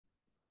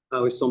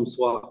Awisom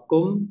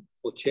Swakum,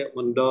 Ochet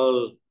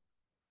Mandal,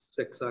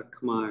 Seksa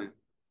Khmer,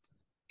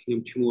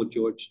 Kinyam Chumo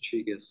George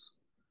Chigas.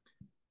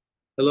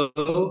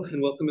 Hello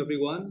and welcome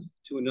everyone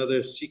to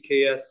another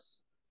CKS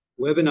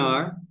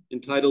webinar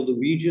entitled The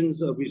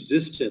Regions of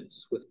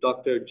Resistance with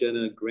Dr.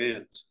 Jenna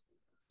Grant.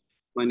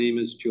 My name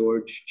is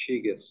George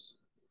Chigas.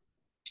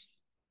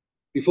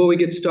 Before we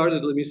get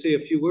started, let me say a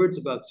few words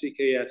about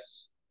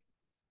CKS.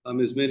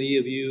 As many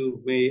of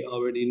you may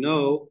already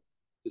know,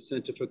 the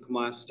Center for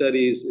Khmer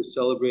Studies is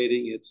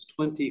celebrating its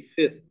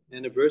 25th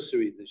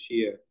anniversary this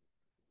year.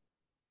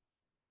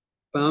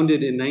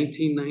 Founded in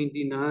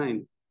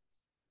 1999,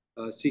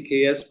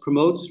 CKS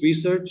promotes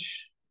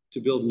research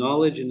to build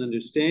knowledge and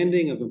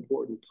understanding of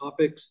important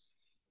topics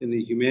in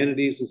the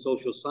humanities and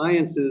social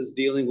sciences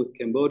dealing with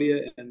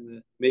Cambodia and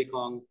the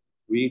Mekong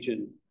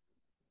region.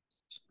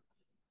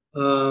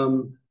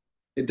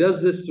 It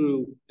does this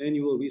through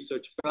annual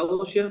research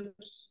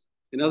fellowships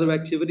and other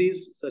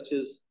activities such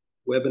as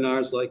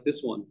webinars like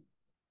this one.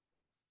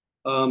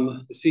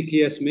 The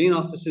CKS main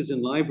offices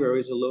and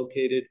libraries are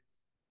located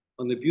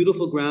on the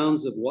beautiful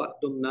grounds of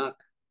Wat Dum Nak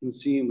in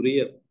Siem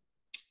Reap.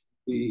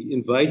 We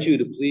invite you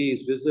to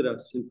please visit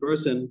us in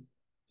person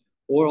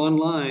or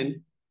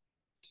online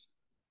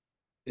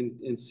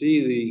and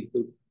see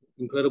the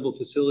incredible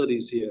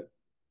facilities here.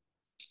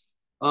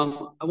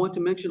 I want to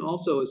mention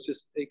also, as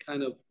just a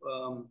kind of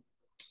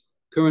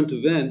current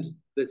event,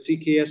 that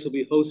CKS will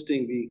be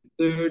hosting the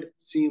 3rd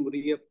Siem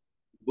Reap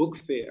Book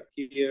Fair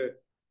here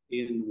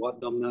in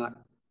Wat Dum Nak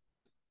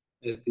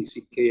at the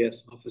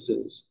CKS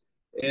offices.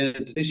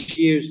 And this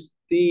year's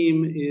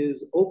theme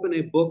is Open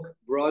a Book,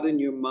 Broaden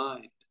Your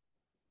Mind.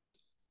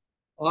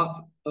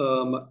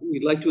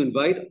 We'd like to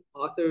invite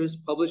authors,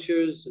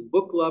 publishers, and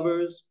book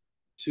lovers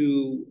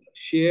to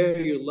share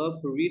your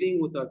love for reading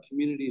with our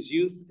community's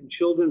youth and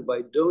children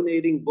by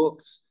donating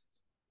books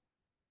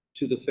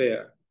to the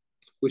fair,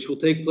 which will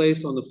take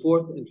place on the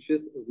 4th and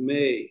 5th of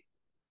May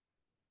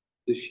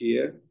this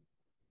year.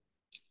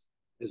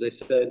 As I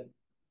said,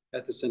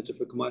 at the Center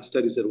for Khmer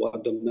Studies at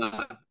Wat Dum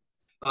Nak.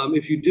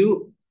 If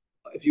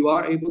you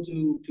are able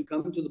to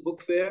come to the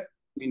book fair,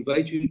 we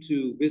invite you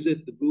to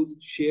visit the booth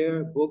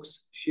Share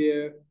Books,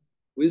 Share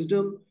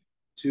Wisdom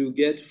to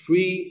get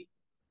free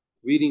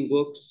reading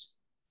books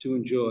to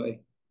enjoy.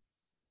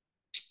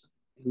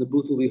 And the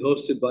booth will be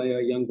hosted by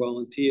our young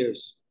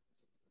volunteers.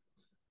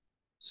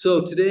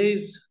 So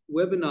today's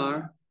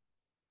webinar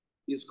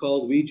is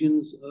called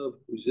Regions of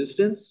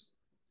Resistance.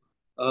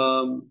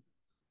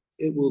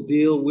 It will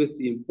deal with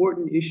the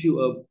important issue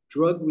of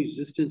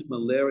drug-resistant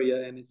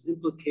malaria and its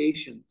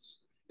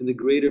implications in the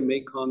Greater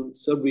Mekong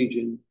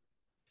subregion,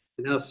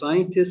 and how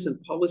scientists and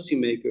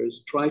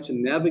policymakers try to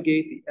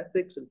navigate the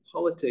ethics and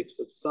politics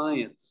of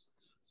science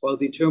while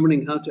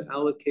determining how to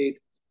allocate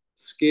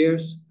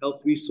scarce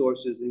health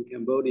resources in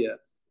Cambodia.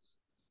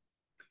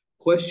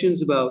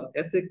 Questions about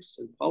ethics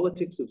and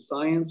politics of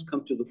science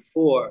come to the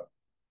fore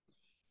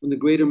when the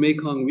Greater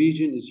Mekong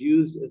region is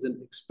used as an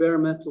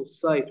experimental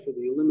site for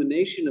the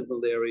elimination of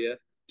malaria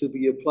to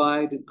be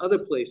applied in other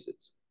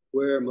places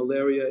where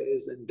malaria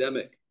is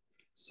endemic,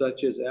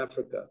 such as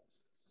Africa.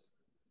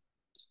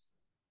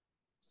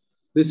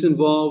 This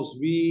involves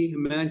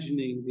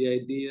reimagining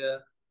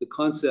the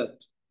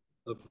concept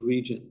of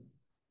region.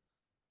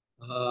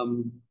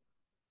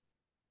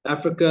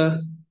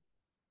 Africa,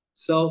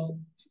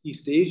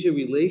 Southeast Asia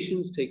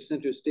relations take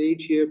center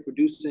stage here,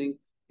 producing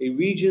a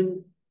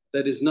region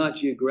that is not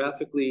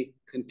geographically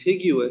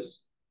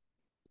contiguous,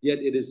 yet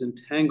it is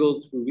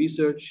entangled through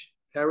research,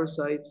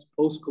 parasites,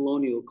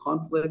 postcolonial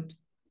conflict,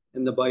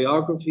 and the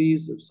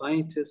biographies of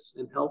scientists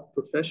and health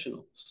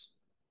professionals.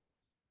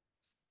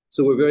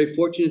 So we're very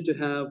fortunate to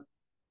have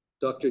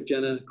Dr.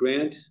 Jenna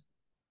Grant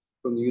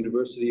from the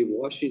University of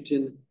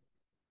Washington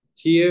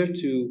here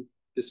to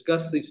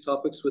discuss these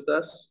topics with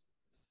us.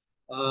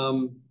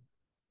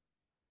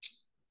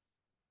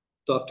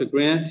 Dr.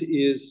 Grant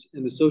is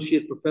an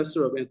associate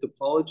professor of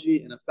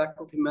anthropology and a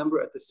faculty member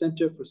at the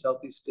Center for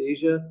Southeast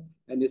Asia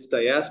and its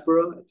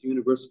diaspora at the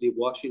University of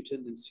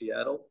Washington in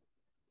Seattle.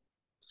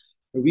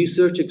 Her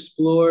research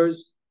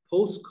explores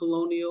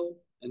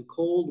post-colonial and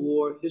Cold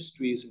War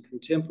histories and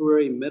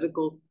contemporary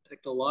medical,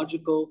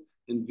 technological,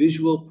 and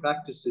visual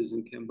practices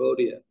in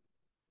Cambodia.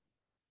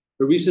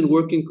 Her recent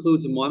work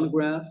includes a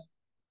monograph,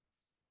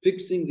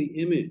 Fixing the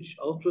Image,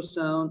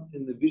 Ultrasound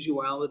and the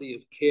Visuality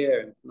of Care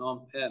in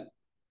Phnom Penh,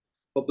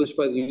 published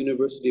by the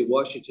University of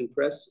Washington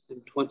Press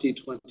in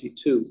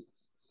 2022.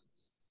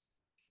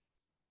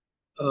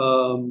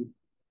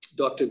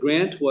 Dr.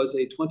 Grant was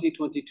a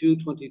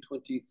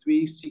 2022-2023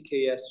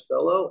 CKS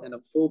Fellow and a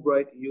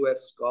Fulbright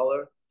US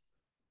Scholar,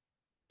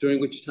 during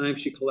which time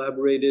she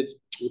collaborated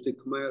with the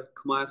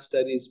Khmer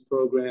Studies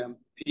program,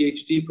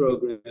 PhD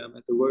program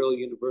at the Royal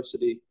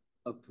University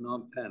of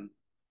Phnom Penh.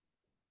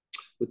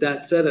 With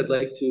that said, I'd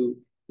like to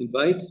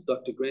invite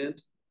Dr.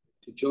 Grant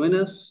to join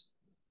us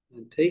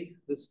and take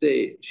the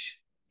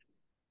stage.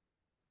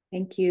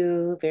 Thank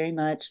you very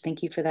much.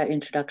 Thank you for that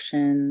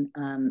introduction.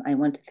 I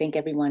want to thank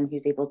everyone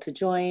who's able to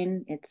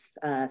join. It's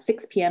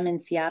 6 p.m. in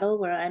Seattle,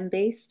 where I'm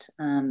based,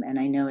 and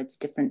I know it's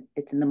different.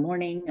 It's in the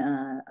morning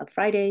of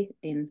Friday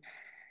in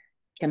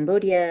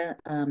Cambodia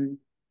and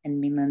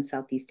mainland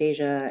Southeast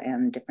Asia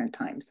and different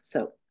times.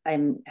 So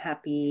I'm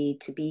happy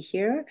to be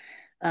here.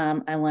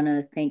 I want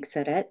to thank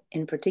Saret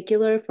in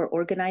particular for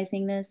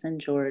organizing this and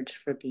George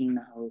for being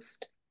the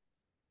host.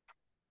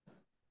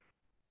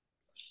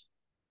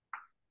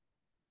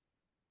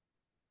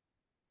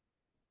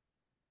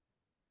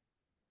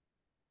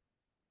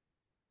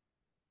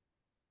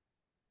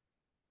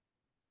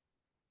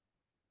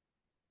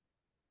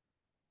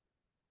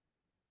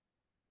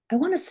 I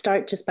want to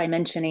start just by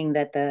mentioning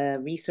that the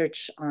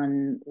research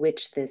on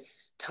which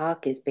this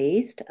talk is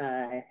based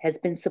has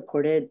been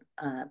supported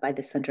by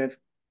the Center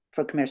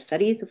for Khmer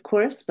Studies, of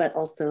course, but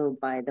also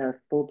by the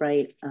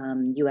Fulbright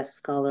US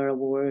Scholar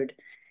Award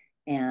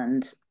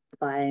and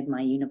by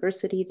my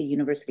university, the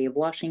University of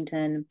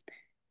Washington,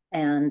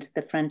 and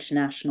the French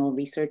National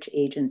Research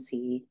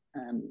Agency.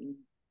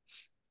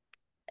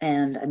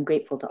 And I'm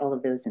grateful to all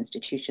of those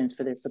institutions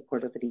for their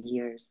support over the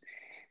years.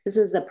 This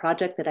is a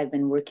project that I've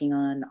been working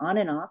on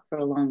and off for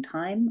a long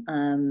time.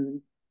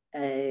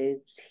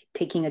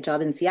 Taking a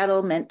job in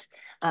Seattle meant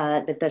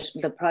that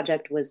the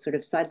project was sort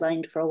of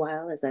sidelined for a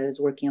while as I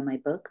was working on my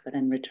book, but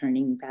I'm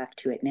returning back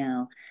to it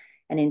now.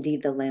 And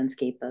indeed, the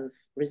landscape of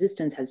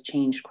resistance has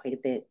changed quite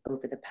a bit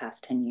over the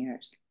past 10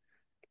 years.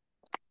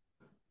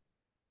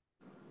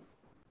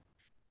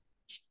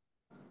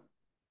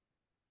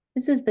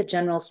 This is the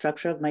general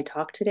structure of my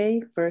talk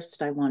today.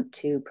 First, I want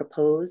to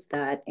propose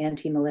that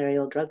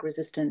anti-malarial drug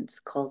resistance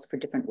calls for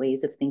different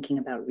ways of thinking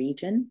about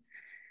region.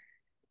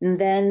 And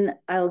then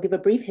I'll give a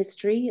brief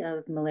history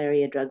of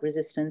malaria drug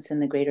resistance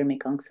in the Greater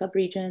Mekong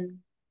subregion.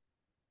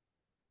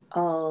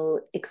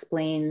 I'll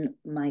explain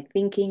my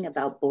thinking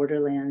about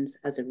borderlands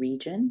as a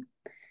region.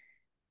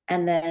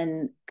 And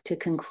then to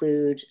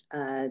conclude,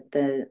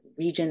 the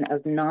region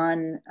of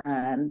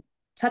non-touching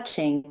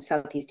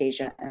Southeast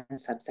Asia and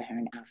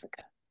Sub-Saharan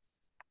Africa.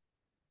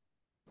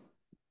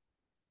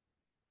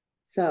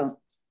 So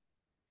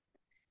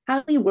how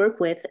do we work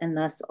with and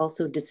thus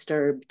also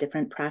disturb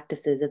different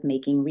practices of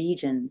making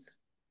regions?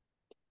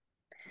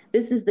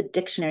 This is the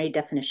dictionary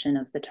definition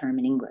of the term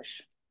in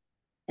English.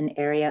 An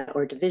area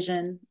or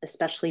division,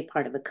 especially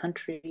part of a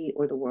country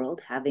or the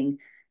world, having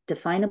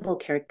definable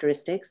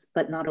characteristics,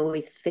 but not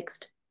always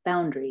fixed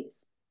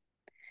boundaries.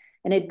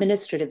 An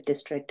administrative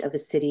district of a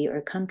city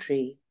or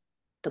country,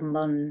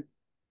 Tambon,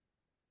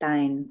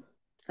 Dain,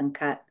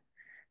 Sankat.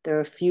 There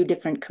are a few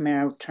different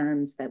Khmer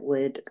terms that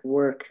would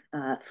work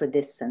for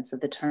this sense of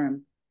the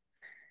term.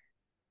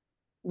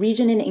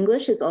 Region in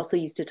English is also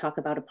used to talk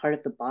about a part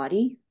of the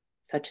body,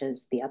 such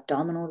as the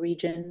abdominal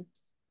region.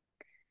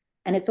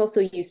 And it's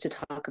also used to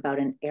talk about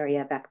an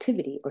area of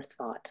activity or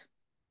thought.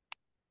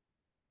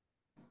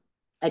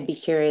 I'd be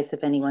curious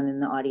if anyone in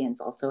the audience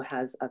also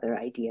has other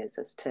ideas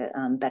as to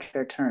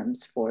better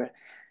terms for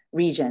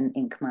region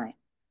in Khmer.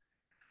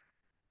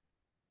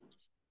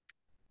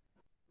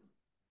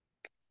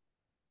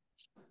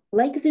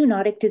 Like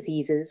zoonotic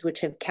diseases,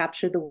 which have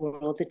captured the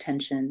world's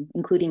attention,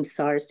 including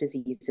SARS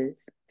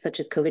diseases, such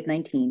as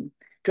COVID-19,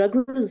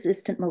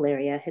 drug-resistant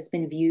malaria has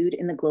been viewed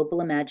in the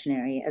global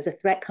imaginary as a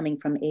threat coming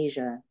from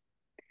Asia.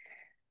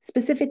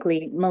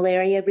 Specifically,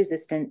 malaria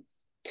resistant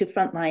to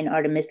frontline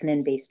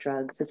artemisinin-based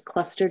drugs is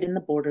clustered in the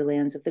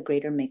borderlands of the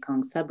Greater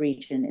Mekong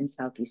subregion in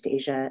Southeast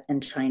Asia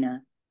and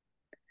China.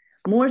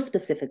 More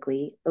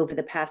specifically, over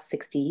the past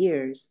 60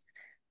 years,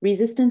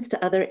 resistance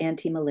to other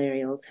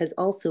anti-malarials has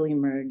also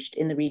emerged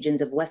in the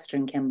regions of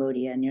Western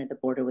Cambodia near the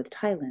border with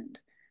Thailand.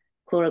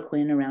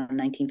 Chloroquine around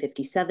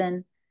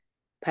 1957,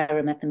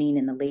 pyrimethamine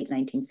in the late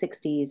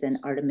 1960s,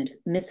 and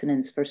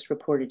artemisinins first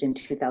reported in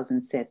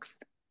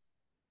 2006.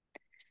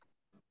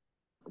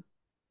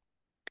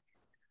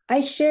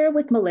 I share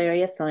with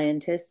malaria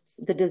scientists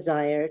the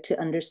desire to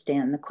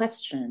understand the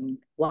question,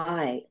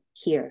 why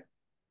here?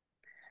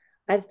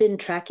 I've been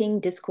tracking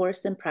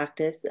discourse and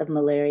practice of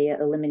malaria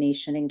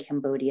elimination in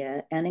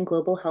Cambodia and in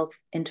global health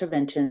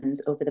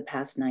interventions over the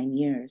past 9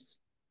 years.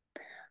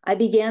 I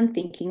began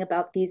thinking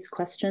about these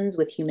questions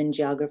with human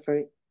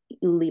geographer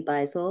Uli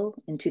Beisel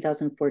in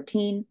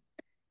 2014,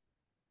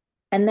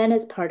 and then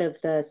as part of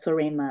the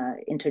SOREMA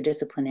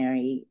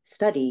interdisciplinary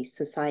study,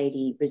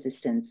 Society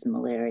Resistance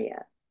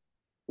Malaria,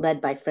 led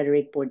by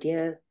Frédéric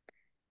Bourdieu,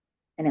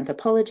 an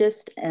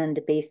anthropologist and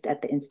based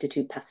at the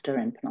Institut Pasteur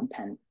in Phnom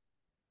Penh.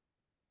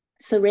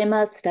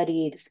 SOREMA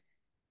studied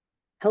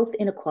health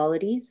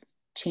inequalities,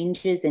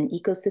 changes in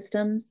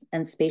ecosystems,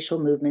 and spatial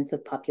movements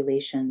of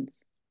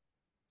populations.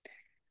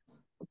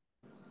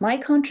 My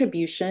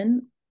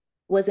contribution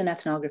was an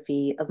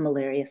ethnography of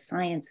malaria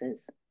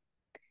sciences.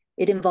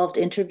 It involved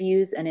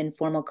interviews and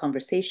informal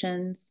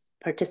conversations,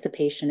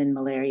 participation in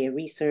malaria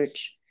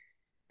research,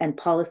 and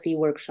policy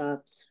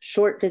workshops,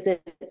 short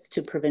visits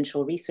to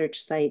provincial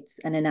research sites,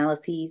 and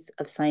analyses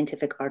of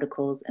scientific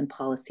articles and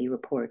policy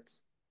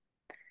reports.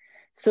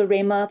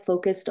 SOREMA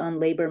focused on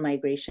labor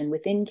migration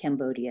within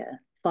Cambodia,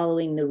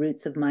 following the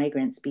routes of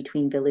migrants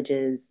between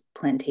villages,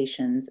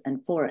 plantations,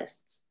 and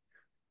forests,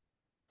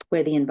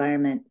 where the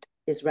environment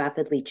is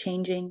rapidly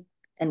changing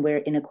and where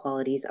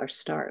inequalities are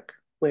stark,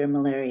 where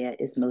malaria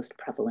is most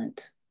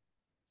prevalent.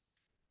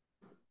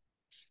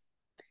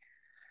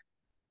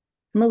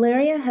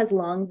 Malaria has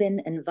long been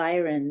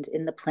environed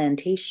in the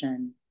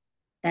plantation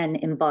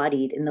and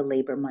embodied in the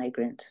labor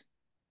migrant.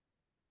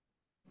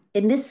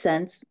 In this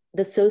sense,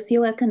 the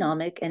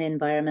socioeconomic and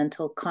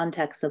environmental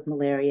contexts of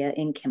malaria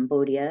in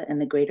Cambodia and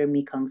the Greater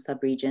Mekong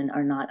subregion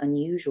are not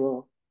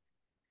unusual.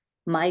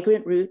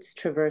 Migrant routes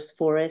traverse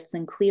forests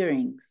and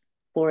clearings,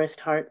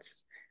 forest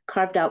hearts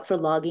carved out for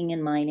logging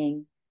and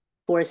mining,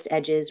 forest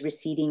edges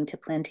receding to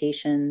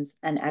plantations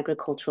and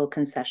agricultural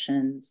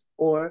concessions,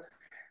 or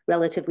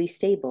relatively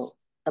stable,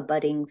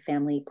 abutting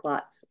family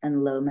plots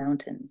and low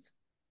mountains.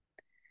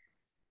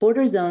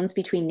 Border zones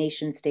between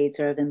nation states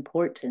are of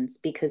importance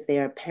because they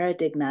are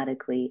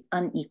paradigmatically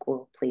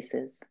unequal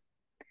places.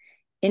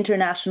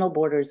 International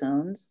border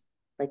zones,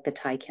 like the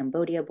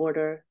Thai-Cambodia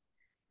border,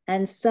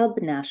 and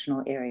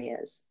subnational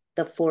areas,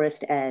 the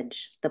forest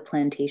edge, the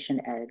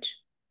plantation edge,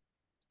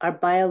 are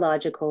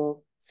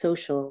biological,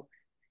 social,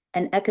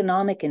 and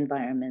economic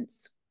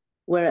environments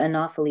where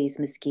Anopheles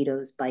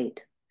mosquitoes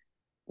bite,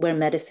 where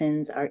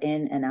medicines are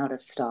in and out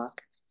of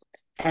stock,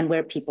 and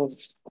where people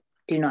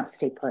do not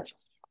stay put.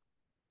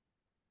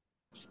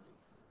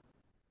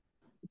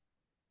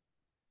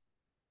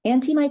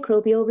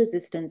 Antimicrobial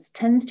resistance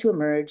tends to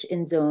emerge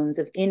in zones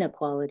of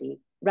inequality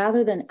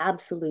rather than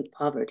absolute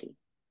poverty.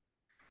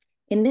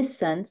 In this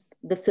sense,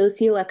 the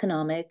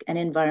socioeconomic and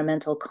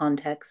environmental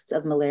contexts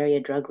of malaria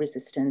drug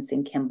resistance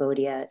in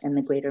Cambodia and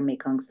the Greater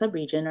Mekong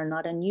subregion are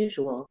not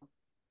unusual.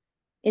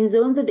 In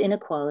zones of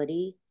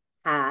inequality,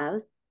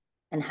 have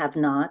and have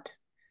not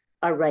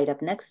are right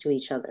up next to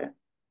each other.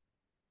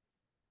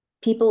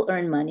 People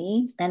earn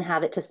money and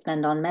have it to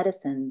spend on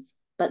medicines,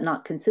 but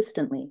not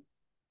consistently.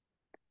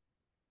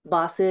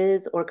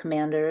 Bosses or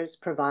commanders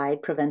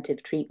provide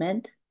preventive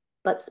treatment,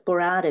 but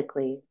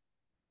sporadically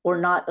or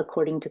not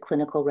according to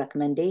clinical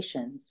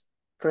recommendations,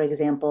 for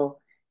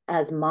example,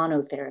 as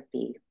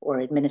monotherapy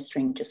or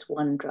administering just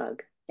one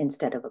drug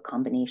instead of a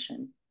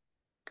combination.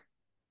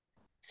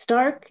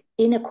 Stark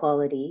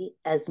inequality,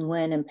 as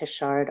Nguyen and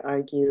Pichard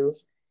argue,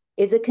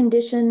 is a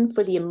condition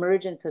for the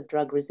emergence of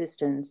drug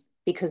resistance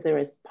because there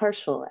is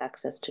partial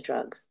access to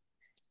drugs,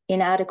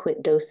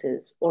 inadequate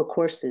doses or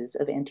courses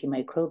of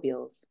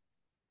antimicrobials.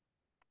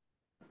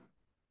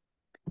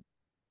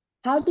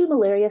 How do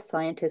malaria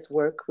scientists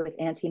work with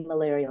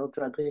anti-malarial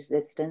drug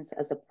resistance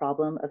as a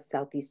problem of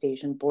Southeast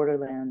Asian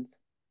borderlands?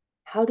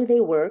 How do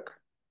they work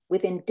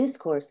within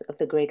discourse of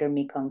the Greater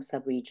Mekong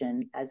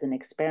subregion as an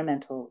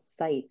experimental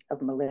site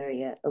of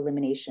malaria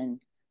elimination,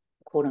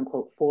 quote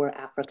unquote, for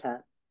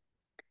Africa?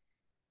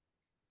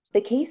 The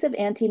case of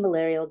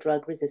anti-malarial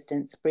drug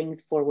resistance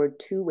brings forward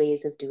two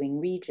ways of doing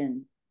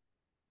region.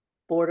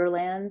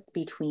 Borderlands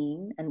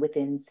between and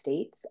within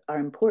states are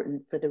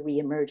important for the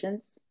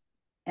reemergence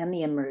and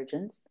the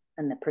emergence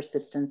and the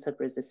persistence of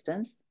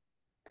resistance.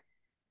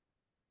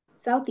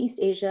 Southeast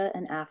Asia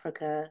and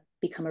Africa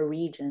become a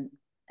region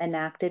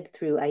enacted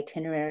through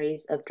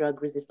itineraries of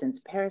drug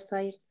resistance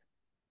parasites,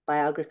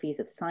 biographies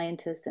of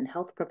scientists and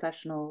health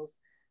professionals,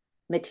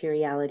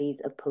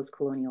 materialities of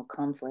postcolonial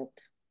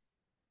conflict.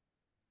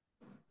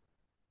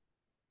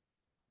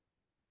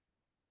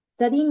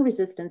 Studying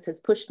resistance has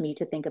pushed me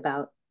to think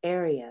about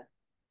area,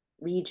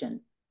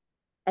 region,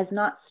 as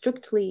not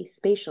strictly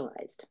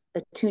spatialized,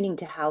 attuning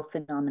to how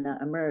phenomena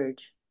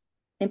emerge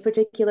in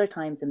particular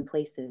times and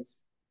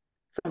places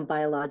from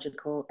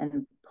biological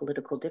and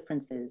political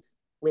differences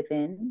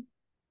within,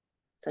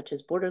 such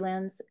as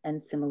borderlands,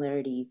 and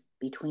similarities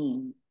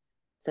between,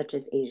 such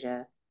as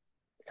Asia,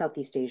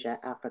 Southeast Asia,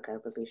 Africa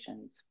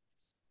relations.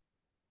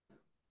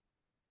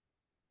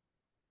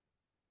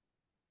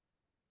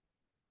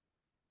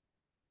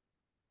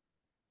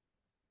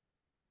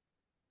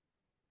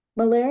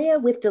 Malaria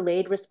with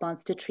delayed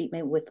response to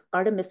treatment with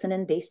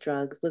artemisinin-based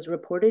drugs was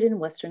reported in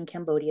Western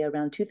Cambodia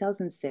around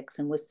 2006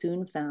 and was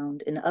soon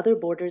found in other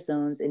border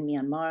zones in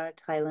Myanmar,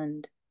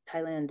 Thailand,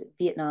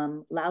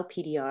 Vietnam, Lao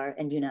PDR,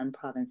 and Yunnan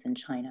province in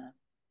China.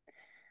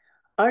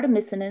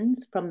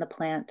 Artemisinins from the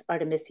plant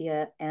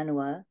Artemisia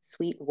annua,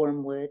 sweet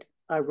wormwood,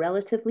 are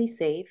relatively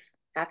safe,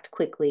 act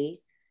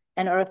quickly,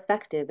 and are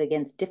effective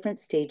against different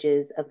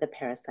stages of the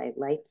parasite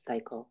life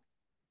cycle.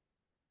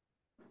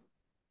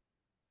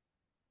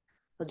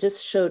 I'll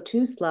just show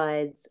two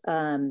slides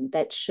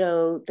that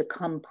show the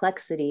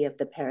complexity of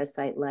the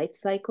parasite life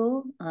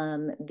cycle.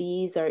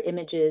 These are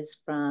images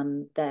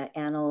from the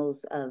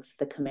annals of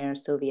the Khmer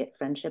Soviet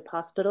Friendship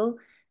Hospital.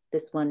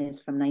 This one is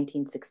from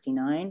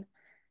 1969,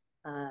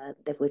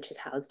 which is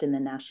housed in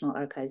the National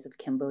Archives of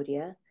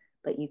Cambodia.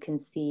 But you can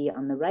see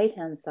on the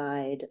right-hand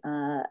side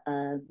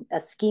a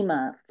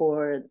schema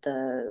for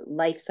the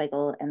life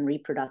cycle and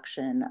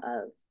reproduction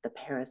of the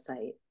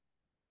parasite.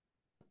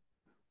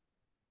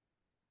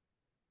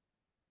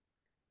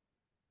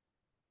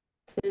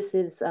 This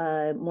is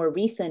a more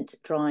recent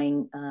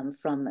drawing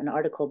from an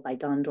article by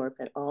Dondorp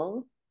et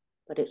al.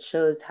 but it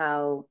shows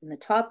how in the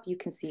top you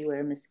can see where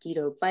a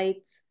mosquito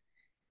bites,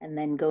 and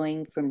then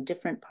going from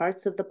different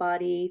parts of the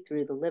body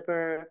through the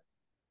liver,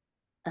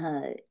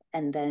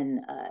 and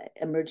then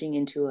emerging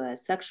into a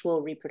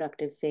sexual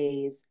reproductive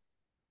phase,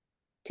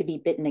 to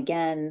be bitten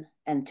again,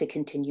 and to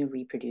continue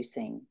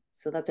reproducing.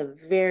 So that's a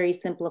very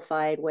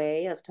simplified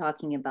way of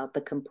talking about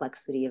the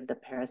complexity of the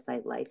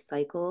parasite life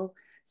cycle,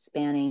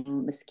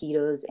 spanning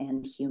mosquitoes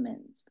and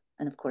humans.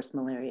 And of course,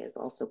 malaria is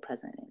also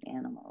present in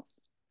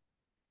animals.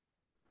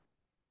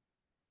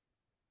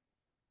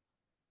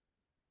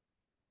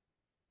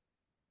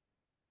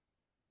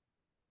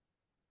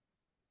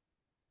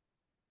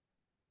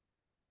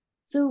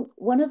 So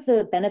one of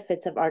the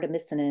benefits of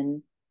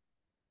artemisinin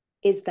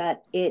is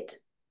that it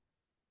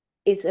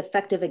is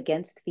effective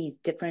against these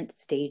different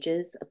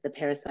stages of the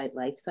parasite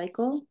life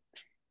cycle.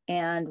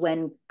 And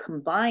when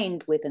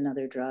combined with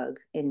another drug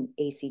in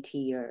ACT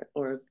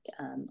or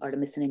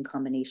artemisinin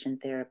combination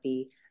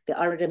therapy, the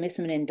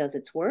artemisinin does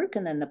its work,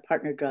 and then the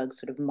partner drug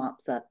sort of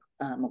mops up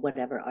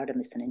whatever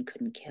artemisinin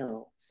couldn't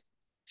kill.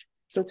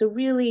 So it's a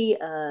really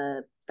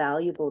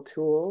valuable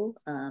tool.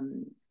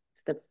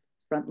 It's the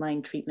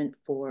frontline treatment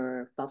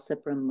for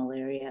falciparum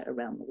malaria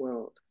around the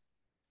world.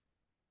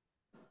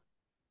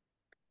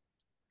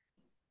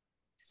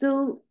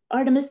 So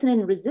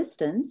artemisinin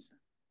resistance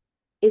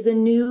is a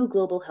new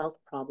global health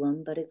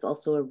problem, but it's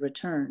also a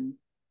return.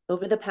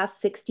 Over the past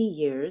 60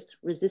 years,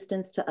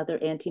 resistance to other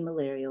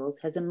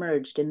antimalarials has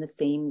emerged in the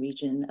same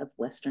region of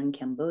Western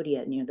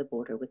Cambodia near the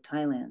border with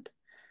Thailand.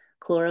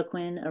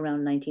 Chloroquine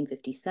around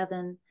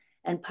 1957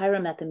 and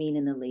pyrimethamine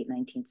in the late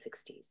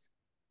 1960s.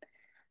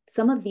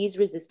 Some of these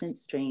resistant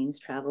strains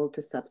traveled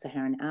to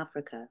sub-Saharan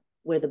Africa,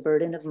 where the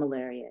burden of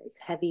malaria is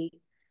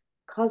heavy,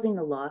 causing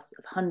the loss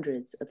of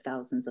hundreds of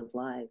thousands of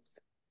lives.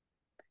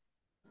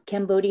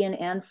 Cambodian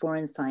and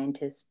foreign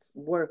scientists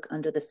work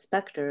under the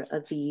specter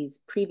of these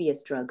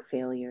previous drug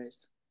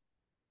failures.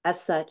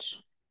 As such,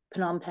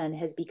 Phnom Penh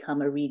has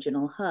become a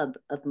regional hub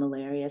of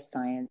malaria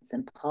science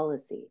and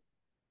policy.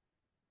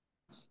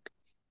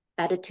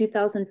 At a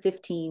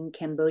 2015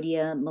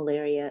 Cambodia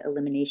Malaria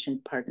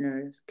Elimination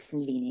Partners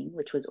convening,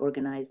 which was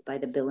organized by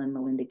the Bill and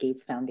Melinda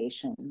Gates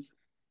Foundation,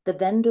 the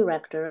then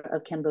director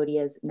of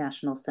Cambodia's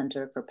National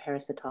Center for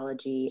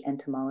Parasitology,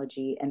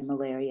 Entomology, and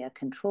Malaria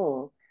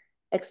Control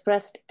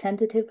expressed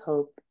tentative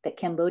hope that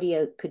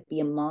Cambodia could be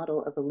a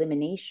model of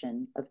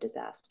elimination of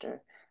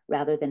disaster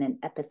rather than an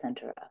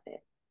epicenter of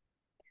it.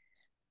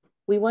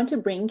 We want to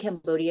bring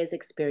Cambodia's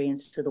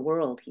experience to the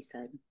world, he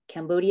said.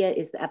 Cambodia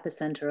is the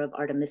epicenter of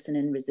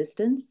artemisinin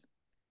resistance.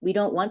 We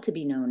don't want to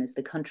be known as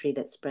the country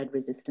that spread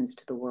resistance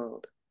to the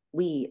world.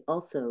 We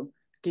also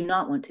do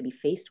not want to be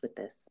faced with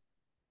this.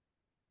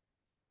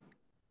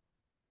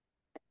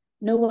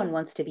 No one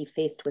wants to be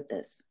faced with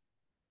this.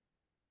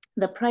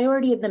 The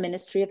priority of the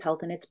Ministry of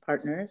Health and its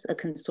partners, a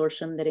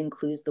consortium that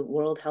includes the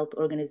World Health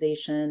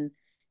Organization,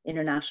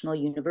 international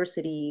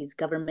universities,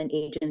 government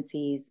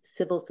agencies,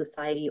 civil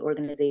society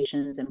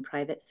organizations, and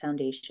private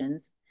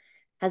foundations,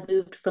 has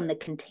moved from the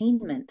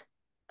containment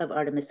of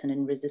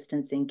artemisinin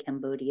resistance in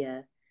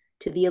Cambodia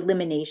to the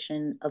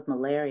elimination of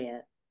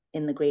malaria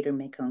in the Greater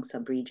Mekong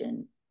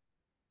subregion.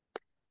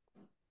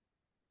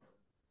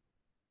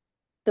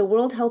 The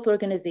World Health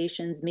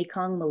Organization's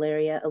Mekong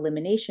Malaria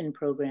Elimination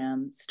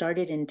Program,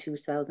 started in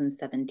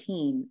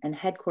 2017 and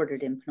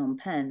headquartered in Phnom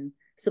Penh,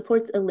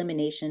 supports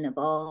elimination of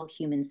all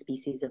human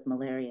species of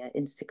malaria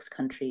in 6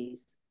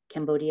 countries: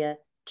 Cambodia,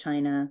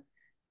 China,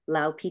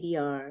 Laos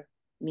PDR,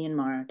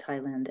 Myanmar,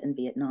 Thailand, and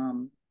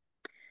Vietnam.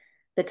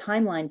 The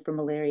timeline for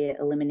malaria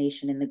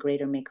elimination in the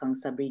Greater Mekong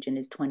subregion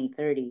is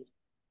 2030.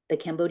 The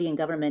Cambodian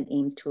government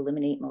aims to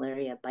eliminate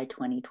malaria by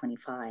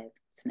 2025.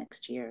 It's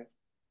next year.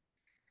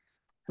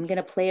 I'm going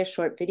to play a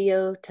short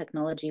video,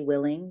 technology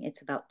willing.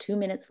 It's about 2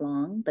 minutes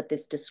long, but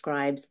this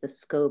describes the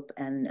scope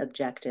and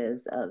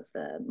objectives of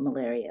the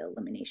malaria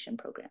elimination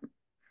program.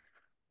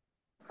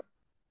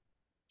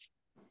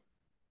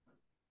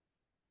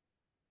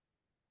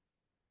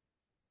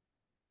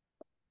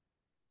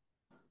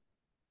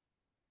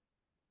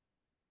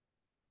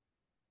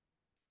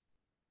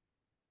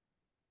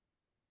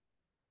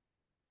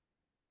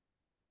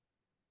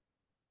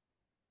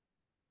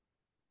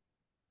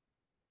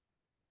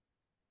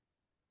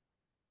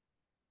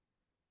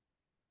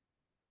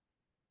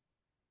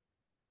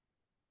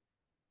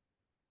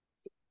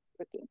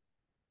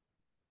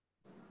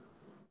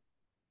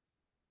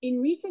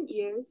 In recent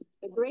years,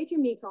 the Greater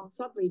Mekong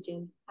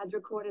subregion has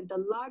recorded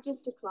the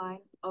largest decline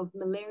of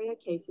malaria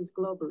cases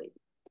globally.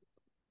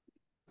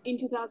 In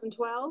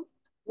 2012,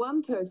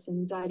 1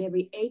 person died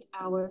every 8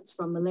 hours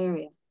from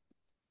malaria.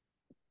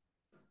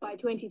 By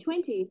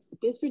 2020,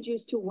 this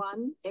reduced to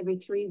 1 every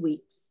 3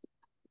 weeks.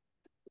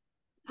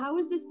 How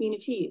has this been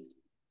achieved?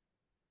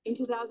 In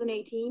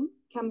 2018,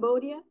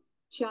 Cambodia,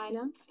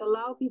 China, the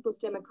Lao People's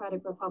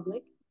Democratic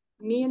Republic,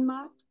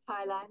 Myanmar,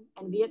 Thailand,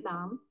 and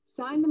Vietnam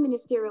signed a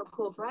ministerial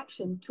call for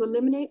action to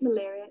eliminate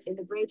malaria in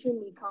the Greater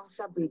Mekong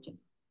subregion.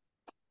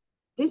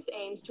 This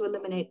aims to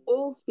eliminate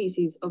all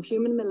species of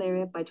human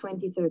malaria by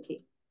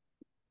 2030.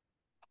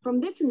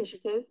 From this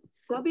initiative,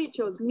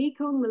 WHO's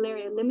Mekong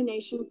Malaria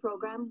Elimination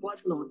Program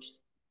was launched.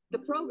 The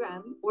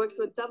program works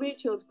with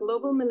WHO's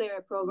Global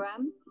Malaria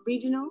Program,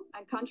 regional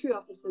and country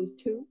offices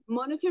to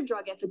monitor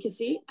drug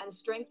efficacy and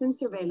strengthen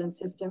surveillance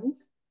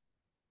systems,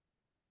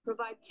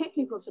 provide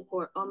technical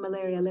support on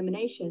malaria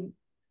elimination,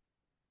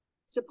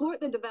 support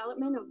the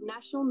development of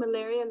national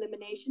malaria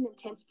elimination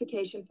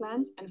intensification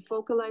plans and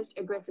focalized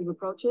aggressive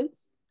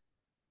approaches,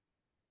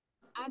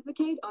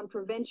 advocate on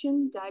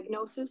prevention,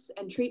 diagnosis,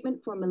 and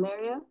treatment for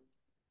malaria,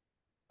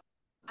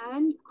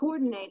 and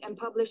coordinate and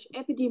publish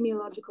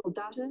epidemiological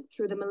data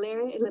through the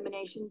Malaria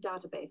Elimination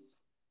Database.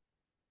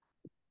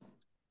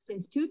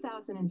 Since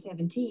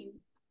 2017,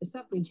 the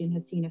subregion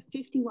has seen a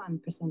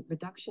 51%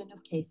 reduction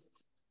of cases.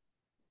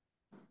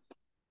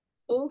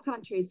 All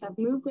countries have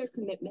moved their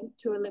commitment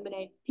to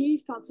eliminate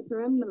P.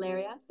 falciparum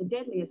malaria, the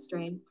deadliest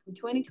strain, from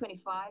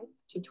 2025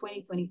 to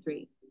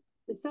 2023.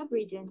 The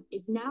subregion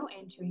is now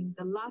entering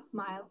the last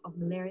mile of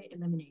malaria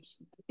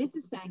elimination. This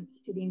is thanks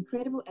to the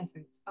incredible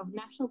efforts of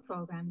national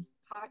programs,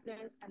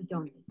 partners, and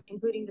donors,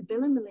 including the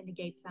Bill and Melinda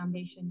Gates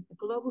Foundation, the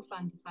Global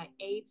Fund to Fight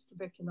AIDS,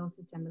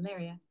 Tuberculosis, and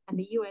Malaria, and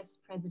the US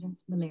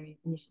President's Malaria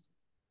Initiative.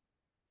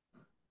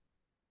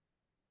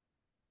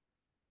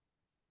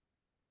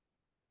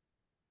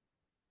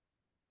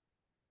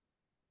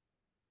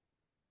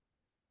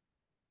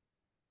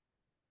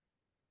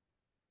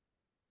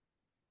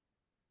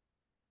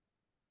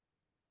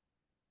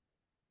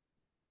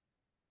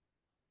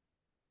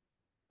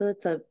 So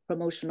it's a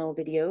promotional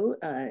video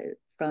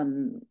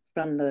from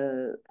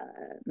the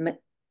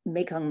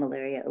Mekong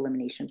Malaria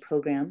Elimination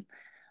Program.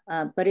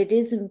 But it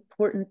is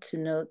important to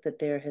note that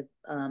there have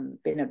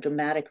been a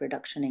dramatic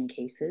reduction in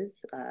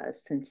cases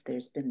since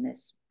there's been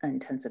this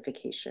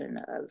intensification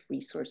of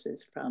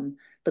resources from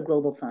the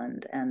Global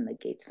Fund and the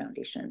Gates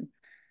Foundation.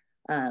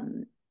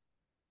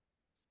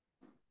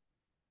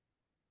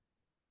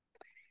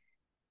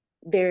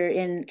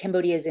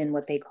 Cambodia is in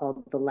what they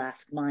call the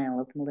last mile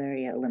of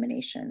malaria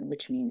elimination,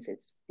 which means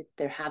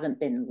there haven't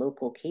been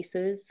local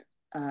cases,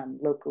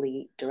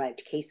 locally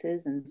derived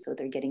cases, and so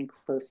they're getting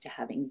close to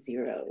having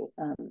zero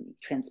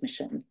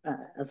transmission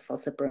of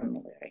falciparum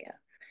malaria,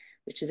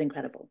 which is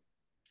incredible.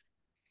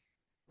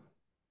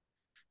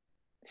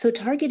 So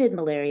targeted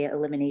malaria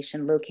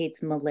elimination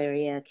locates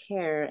malaria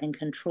care and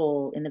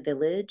control in the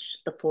village,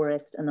 the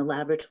forest, and the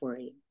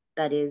laboratory,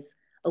 that is,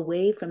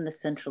 away from the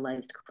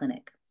centralized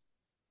clinic.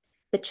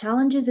 The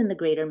challenges in the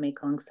Greater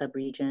Mekong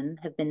subregion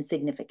have been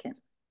significant.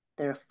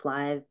 There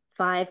are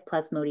five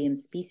Plasmodium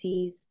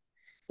species.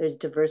 There's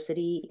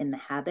diversity in the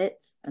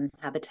habits and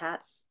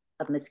habitats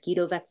of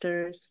mosquito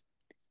vectors.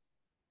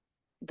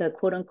 The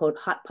quote-unquote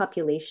hot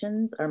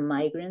populations are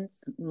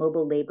migrants,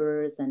 mobile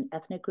laborers, and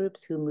ethnic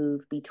groups who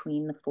move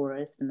between the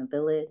forest and the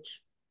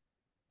village.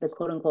 The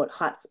quote-unquote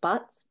hot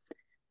spots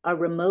are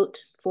remote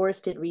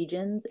forested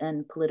regions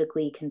and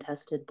politically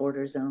contested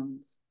border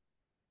zones.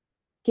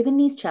 Given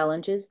these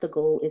challenges, the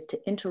goal is to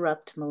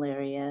interrupt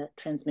malaria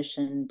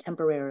transmission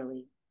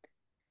temporarily.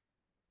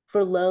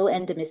 For low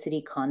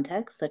endemicity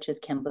contexts, such as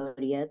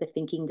Cambodia, the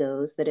thinking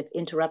goes that if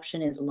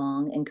interruption is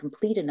long and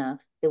complete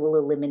enough, it will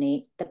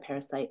eliminate the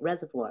parasite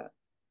reservoir.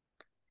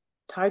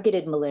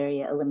 Targeted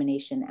malaria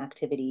elimination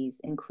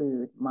activities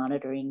include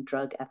monitoring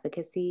drug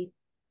efficacy,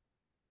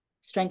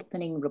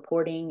 strengthening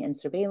reporting and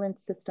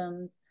surveillance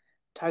systems,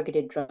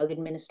 targeted drug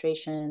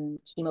administration,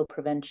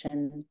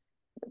 chemoprevention,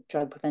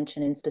 drug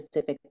prevention in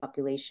specific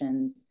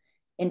populations,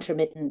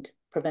 intermittent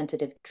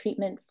preventative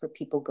treatment for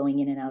people going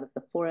in and out of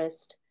the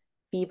forest,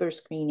 fever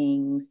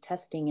screenings,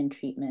 testing and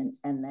treatment,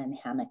 and then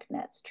hammock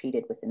nets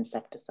treated with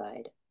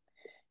insecticide.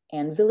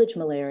 And village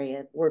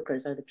malaria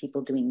workers are the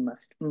people doing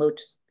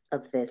most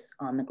of this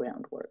on the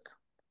ground work.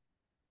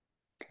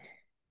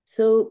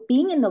 So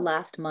being in the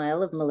last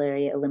mile of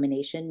malaria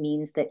elimination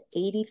means that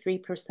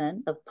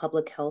 83% of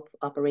public health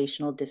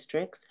operational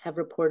districts have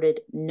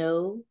reported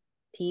no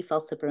P.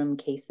 falciparum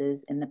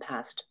cases in the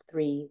past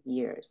 3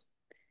 years.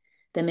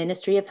 The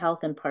Ministry of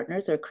Health and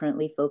partners are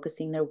currently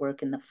focusing their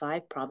work in the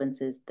 5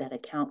 provinces that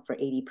account for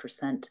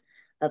 80%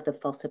 of the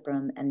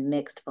falciparum and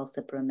mixed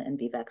falciparum and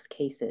vivax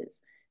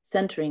cases,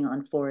 centering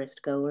on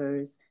forest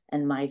goers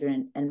and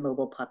migrant and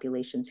mobile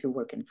populations who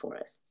work in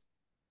forests.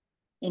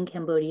 In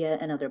Cambodia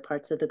and other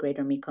parts of the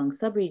Greater Mekong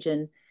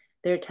subregion,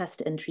 there are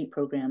test and treat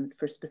programs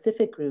for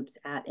specific groups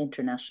at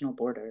international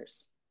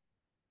borders.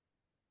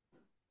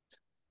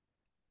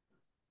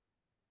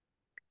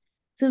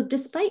 So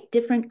despite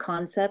different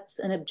concepts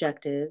and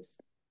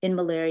objectives in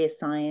malaria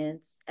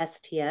science,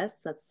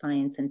 STS, that's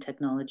science and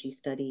technology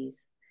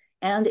studies,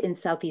 and in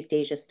Southeast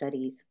Asia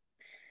studies,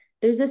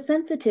 there's a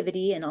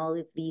sensitivity in all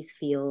of these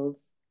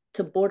fields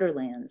to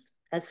borderlands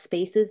as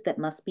spaces that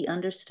must be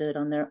understood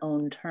on their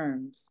own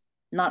terms,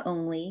 not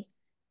only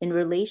in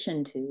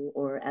relation to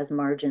or as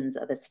margins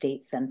of a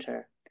state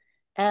center,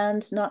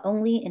 and not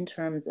only in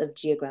terms of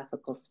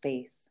geographical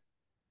space.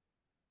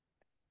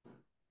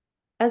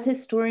 As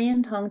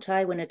historian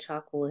Thongchai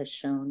Winachakul has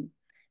shown,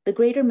 the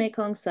Greater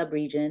Mekong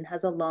subregion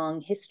has a long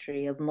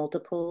history of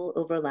multiple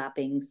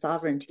overlapping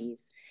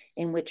sovereignties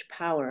in which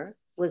power,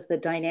 was the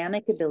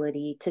dynamic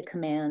ability to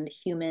command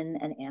human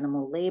and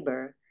animal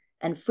labor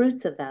and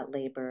fruits of that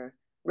labor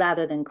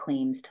rather than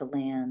claims to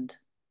land.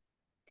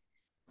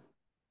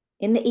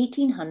 In the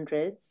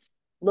 1800s,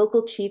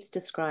 local chiefs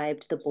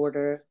described the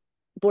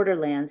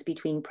borderlands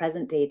between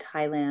present-day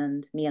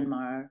Thailand,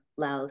 Myanmar,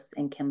 Laos,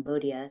 and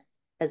Cambodia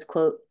as,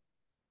 quote,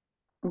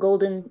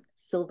 golden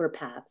silver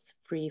paths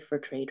free for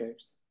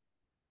traders.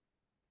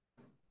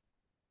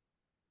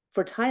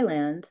 For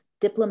Thailand,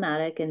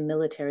 diplomatic and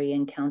military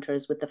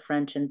encounters with the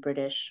French and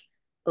British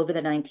over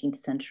the 19th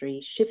century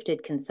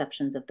shifted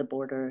conceptions of the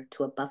border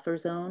to a buffer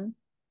zone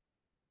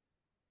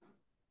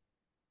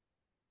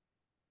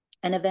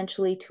and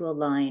eventually to a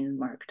line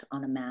marked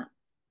on a map.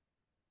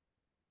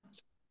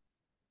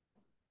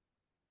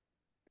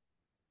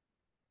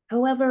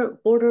 However,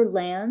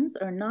 borderlands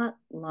are not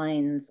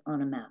lines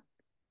on a map.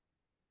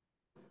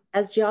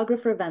 As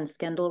geographer Van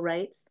Schendel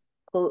writes,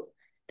 quote,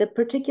 the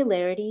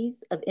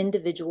particularities of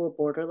individual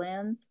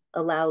borderlands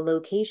allow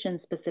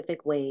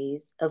location-specific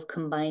ways of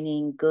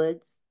combining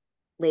goods,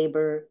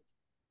 labor,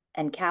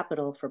 and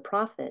capital for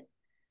profit,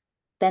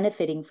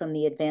 benefiting from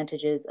the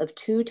advantages of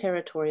two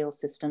territorial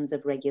systems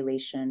of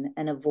regulation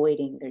and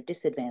avoiding their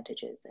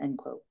disadvantages, end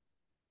quote.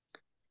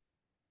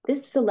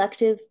 This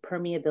selective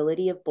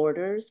permeability of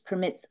borders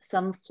permits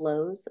some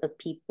flows of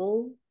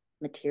people,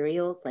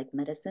 materials like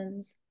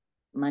medicines,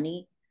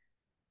 money,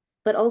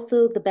 but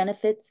also the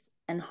benefits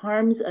and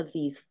harms of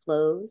these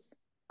flows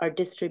are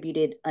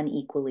distributed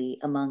unequally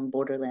among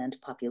borderland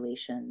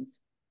populations.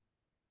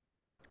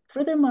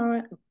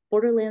 Furthermore,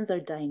 borderlands are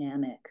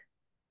dynamic.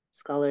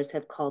 Scholars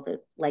have called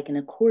it like an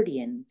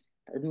accordion,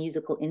 a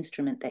musical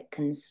instrument that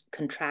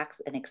contracts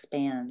and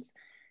expands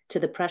to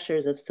the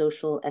pressures of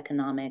social,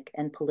 economic,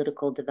 and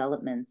political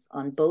developments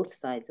on both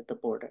sides of the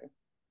border.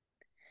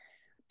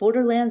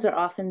 Borderlands are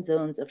often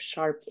zones of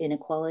sharp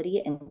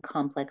inequality and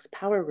complex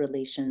power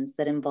relations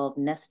that involve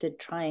nested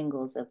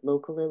triangles of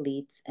local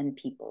elites and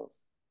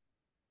peoples.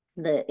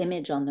 The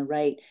image on the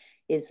right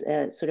is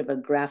sort of a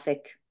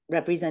graphic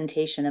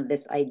representation of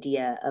this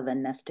idea of a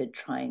nested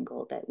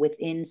triangle, that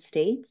within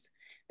states,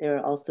 there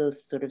are also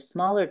sort of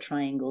smaller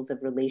triangles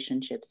of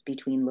relationships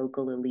between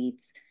local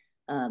elites,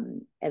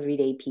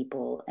 everyday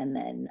people, and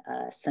then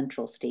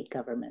central state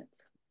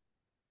governments.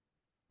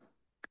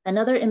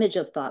 Another image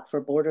of thought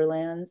for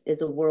borderlands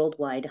is a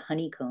worldwide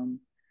honeycomb,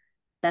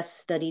 best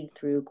studied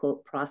through,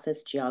 quote,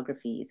 process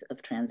geographies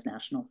of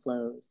transnational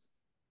flows.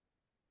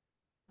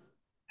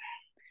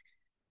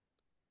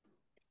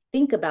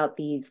 Think about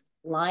these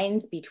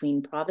lines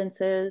between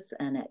provinces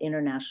and at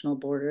international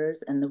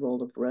borders and the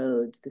role of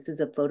roads. This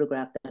is a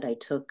photograph that I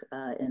took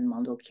in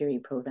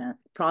Mondulkiri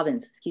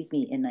province,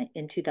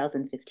 in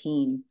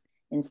 2015.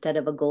 Instead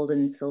of a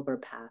golden silver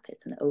path,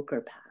 it's an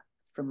ochre path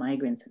for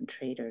migrants and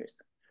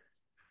traders.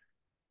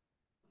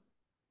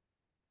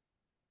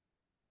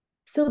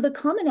 So the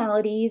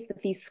commonalities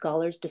that these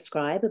scholars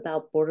describe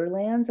about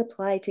borderlands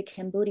apply to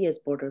Cambodia's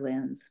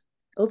borderlands.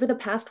 Over the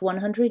past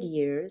 100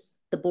 years,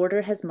 the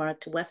border has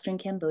marked Western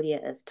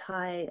Cambodia as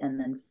Thai, and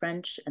then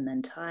French, and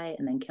then Thai,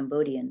 and then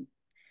Cambodian.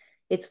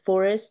 Its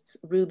forests,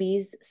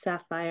 rubies,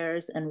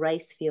 sapphires, and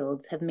rice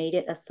fields have made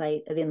it a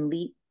site of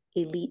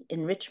elite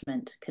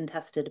enrichment,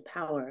 contested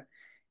power,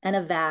 and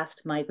a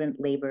vast migrant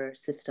labor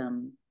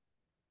system.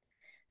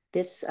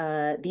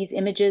 These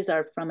images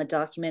are from a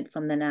document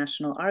from the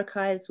National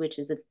Archives, which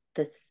is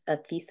a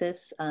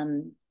thesis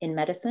in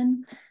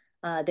medicine.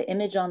 The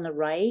image on the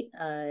right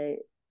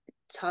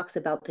talks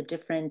about the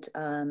different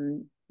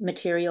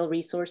material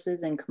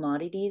resources and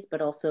commodities, but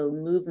also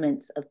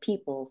movements of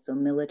people, so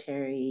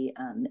military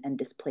and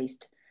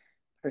displaced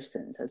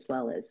persons, as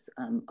well as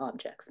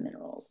objects,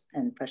 minerals,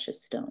 and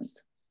precious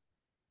stones.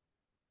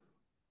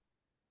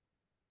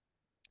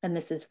 And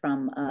this is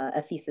from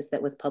a thesis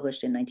that was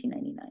published in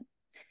 1999.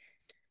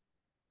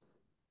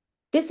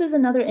 This is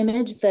another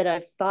image that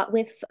I've thought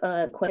with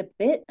quite a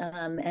bit,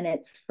 and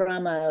it's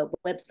from a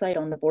website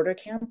on the border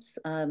camps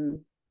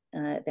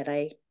that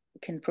I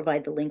can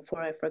provide the link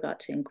for. I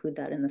forgot to include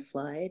that in the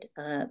slide.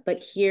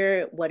 But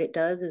here, what it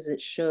does is it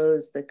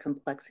shows the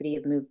complexity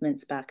of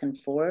movements back and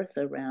forth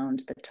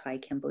around the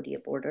Thai-Cambodia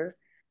border.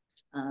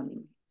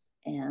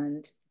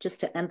 And just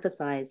to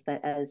emphasize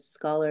that as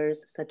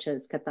scholars such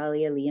as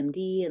Cathalia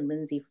Liam-D and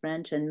Lindsay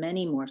French and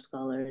many more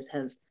scholars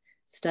have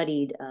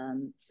studied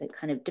the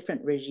kind of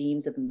different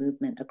regimes of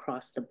movement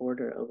across the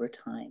border over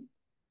time.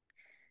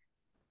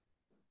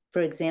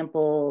 For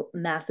example,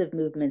 massive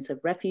movements of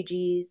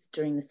refugees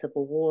during the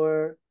Civil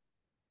War,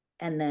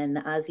 and then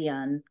the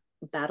ASEAN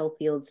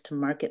battlefields to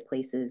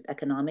marketplaces,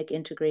 economic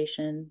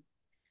integration.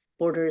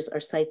 Borders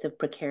are sites of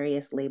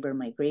precarious labor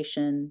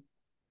migration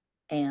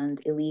and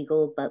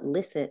illegal but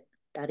licit,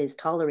 that is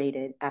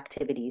tolerated,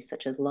 activities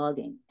such as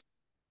logging.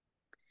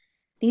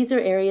 These are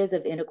areas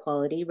of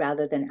inequality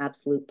rather than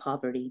absolute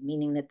poverty,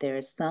 meaning that there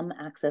is some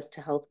access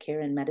to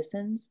healthcare and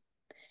medicines.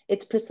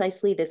 It's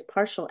precisely this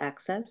partial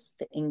access,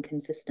 the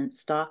inconsistent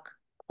stock,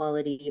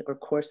 quality, or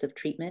course of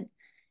treatment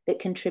that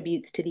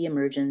contributes to the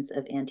emergence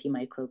of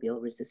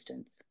antimicrobial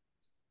resistance.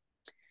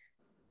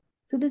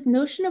 So this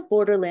notion of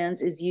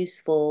borderlands is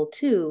useful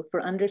too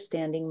for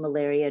understanding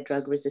malaria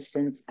drug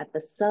resistance at the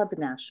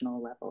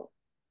subnational level.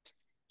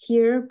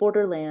 Here,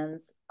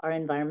 borderlands are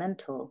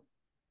environmental.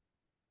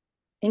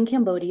 In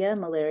Cambodia,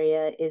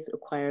 malaria is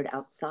acquired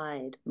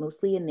outside,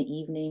 mostly in the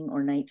evening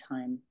or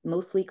nighttime,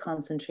 mostly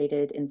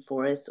concentrated in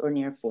forests or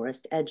near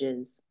forest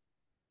edges.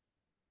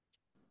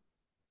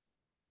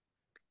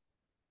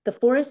 The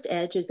forest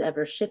edge is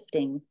ever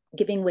shifting,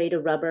 giving way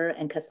to rubber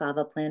and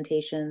cassava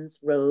plantations,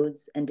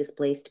 roads, and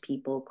displaced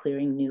people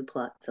clearing new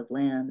plots of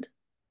land.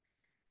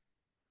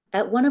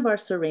 At one of our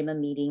Surrema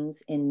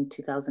meetings in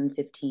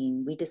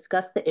 2015, we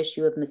discussed the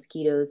issue of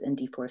mosquitoes and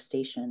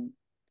deforestation.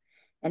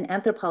 An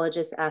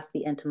anthropologist asked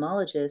the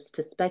entomologist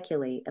to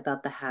speculate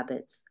about the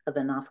habits of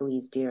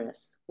Anopheles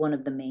dirus, one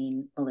of the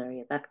main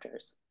malaria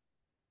vectors.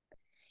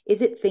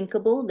 Is it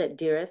thinkable that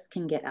dirus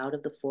can get out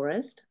of the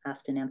forest?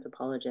 Asked an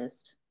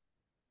anthropologist.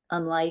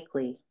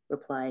 Unlikely,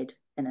 replied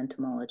an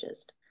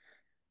entomologist.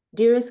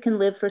 Dirus can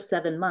live for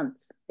 7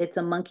 months. It's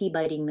a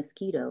monkey-biting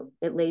mosquito.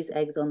 It lays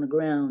eggs on the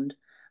ground,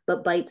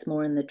 but bites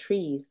more in the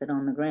trees than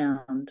on the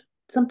ground.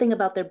 Something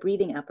about their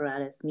breathing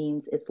apparatus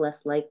means it's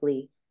less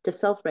likely to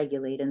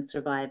self-regulate and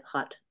survive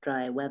hot,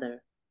 dry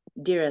weather.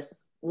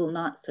 Dirus will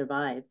not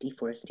survive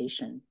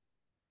deforestation.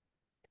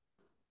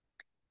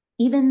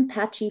 Even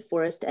patchy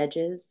forest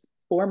edges,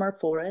 former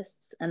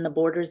forests, and the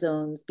border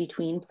zones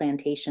between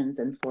plantations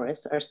and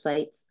forests are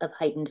sites of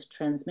heightened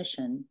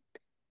transmission.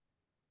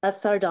 A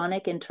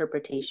sardonic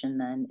interpretation,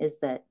 then, is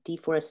that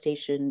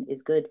deforestation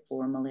is good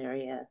for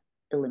malaria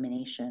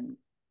elimination.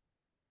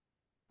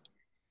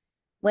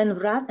 When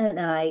Rat and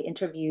I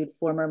interviewed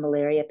former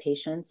malaria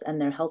patients and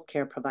their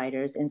healthcare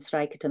providers in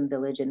Sraikatam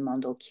village in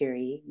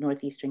Mondulkiri,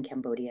 northeastern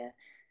Cambodia,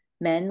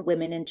 men,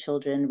 women, and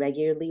children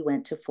regularly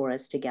went to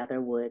forests to gather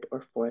wood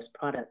or forest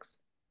products.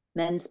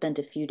 Men spent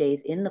a few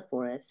days in the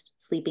forest,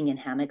 sleeping in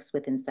hammocks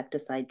with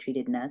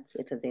insecticide-treated nets,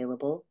 if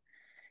available.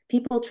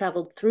 People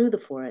traveled through the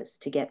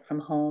forest to get from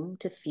home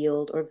to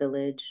field or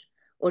village,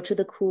 or to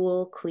the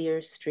cool,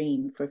 clear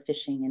stream for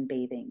fishing and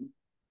bathing.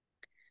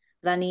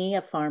 Vani,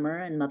 a farmer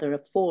and mother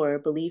of 4,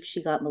 believes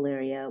she got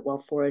malaria while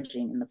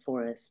foraging in the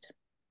forest.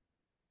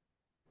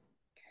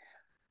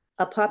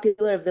 A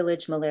popular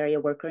village malaria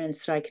worker in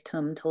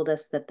Sraikatam told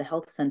us that the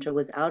health center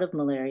was out of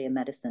malaria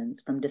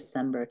medicines from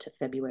December to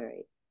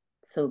February.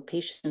 So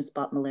patients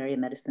bought malaria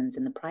medicines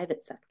in the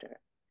private sector,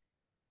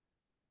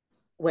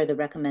 where the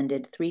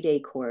recommended 3-day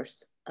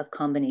course of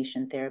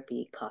combination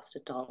therapy cost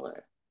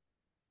 $1.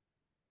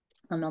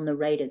 And on the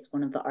right is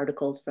one of the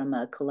articles from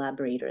a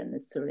collaborator in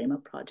this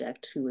Surrema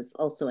project, who was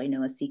also, I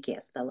know, a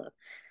CKS fellow.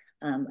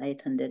 I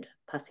attended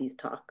Pasi's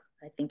talk,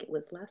 I think it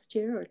was last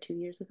year or 2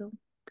 years ago.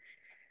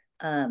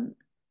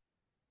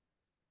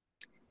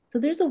 So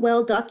there's a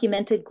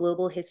well-documented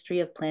global history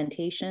of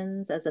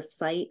plantations as a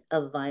site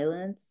of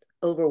violence,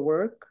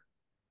 overwork,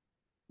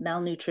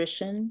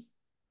 malnutrition,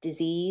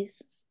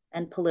 disease,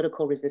 and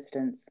political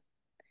resistance.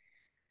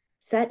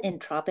 Set in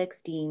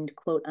tropics deemed,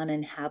 quote,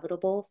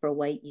 uninhabitable for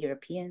white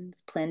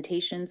Europeans,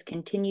 plantations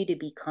continue to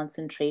be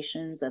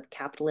concentrations of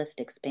capitalist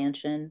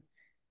expansion,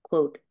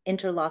 quote,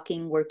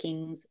 interlocking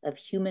workings of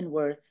human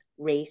worth,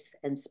 race,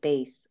 and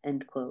space,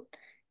 end quote,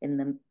 in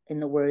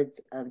the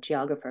words of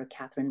geographer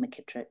Catherine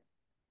McKittrick.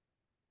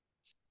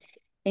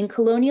 In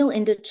colonial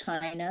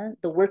Indochina,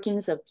 the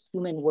workings of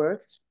human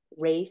worth,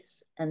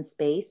 race, and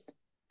space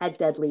had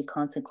deadly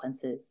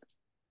consequences.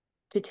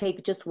 To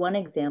take just one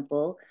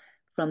example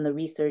from the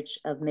research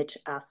of Mitch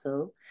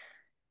Asso,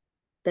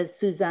 the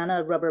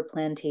Susanna rubber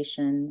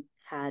plantation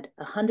had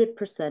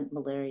 100%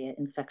 malaria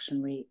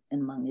infection rate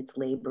among its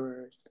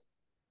laborers.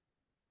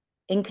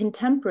 In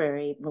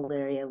contemporary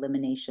malaria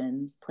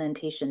elimination,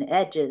 plantation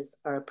edges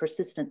are a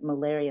persistent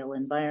malarial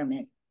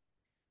environment,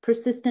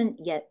 persistent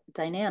yet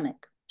dynamic,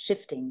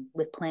 shifting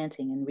with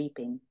planting and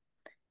reaping.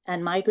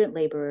 And migrant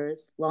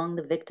laborers, long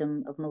the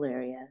victim of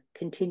malaria,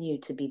 continue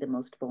to be the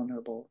most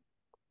vulnerable.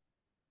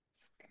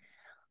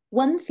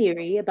 One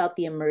theory about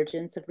the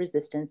emergence of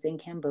resistance in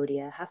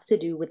Cambodia has to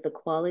do with the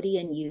quality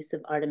and use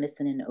of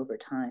artemisinin over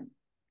time.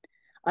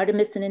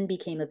 Artemisinin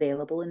became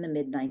available in the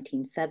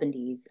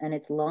mid-1970s, and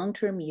its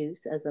long-term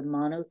use as a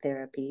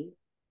monotherapy,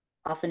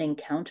 often in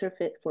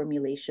counterfeit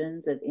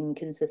formulations of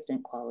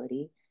inconsistent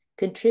quality,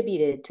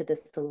 contributed to the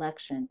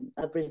selection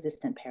of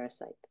resistant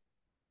parasites.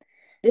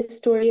 This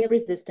story of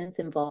resistance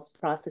involves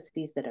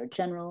processes that are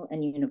general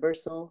and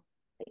universal,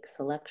 like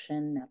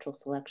selection, natural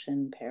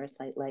selection,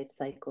 parasite life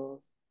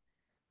cycles.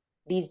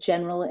 These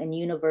general and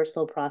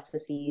universal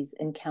processes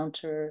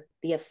encounter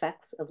the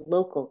effects of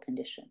local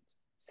conditions,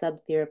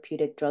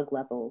 subtherapeutic drug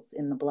levels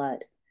in the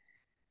blood,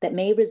 that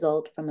may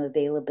result from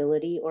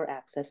availability or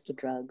access to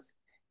drugs,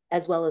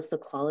 as well as the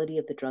quality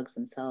of the drugs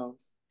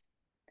themselves.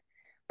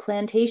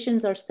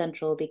 Plantations are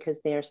central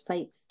because they are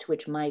sites to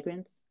which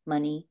migrants,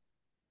 money,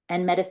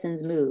 and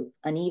medicines move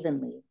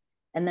unevenly,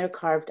 and they're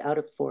carved out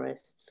of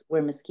forests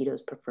where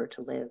mosquitoes prefer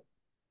to live.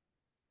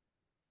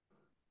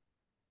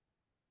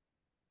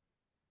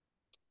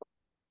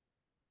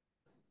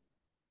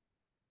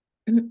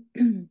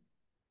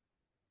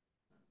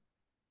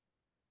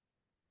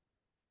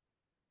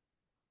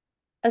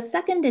 A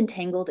second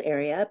entangled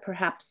area,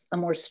 perhaps a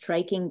more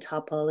striking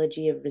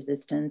topology of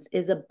resistance,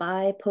 is a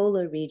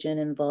bipolar region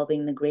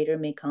involving the Greater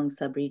Mekong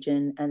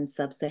subregion and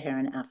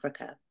sub-Saharan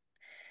Africa.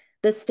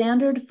 The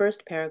standard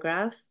first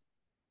paragraph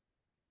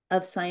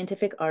of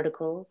scientific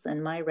articles,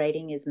 and my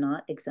writing is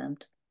not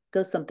exempt,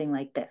 goes something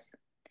like this.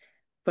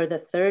 For the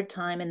third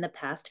time in the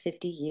past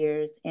 50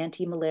 years,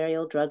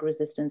 anti-malarial drug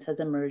resistance has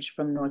emerged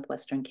from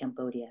northwestern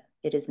Cambodia.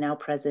 It is now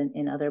present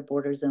in other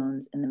border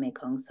zones in the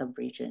Mekong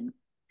subregion.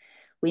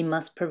 We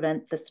must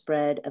prevent the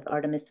spread of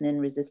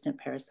artemisinin-resistant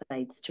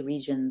parasites to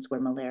regions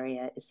where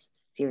malaria is a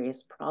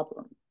serious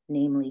problem,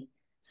 namely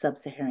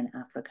sub-Saharan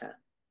Africa.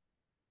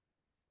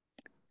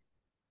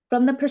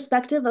 From the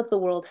perspective of the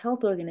World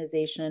Health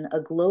Organization, a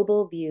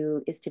global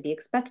view is to be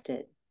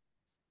expected.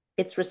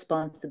 Its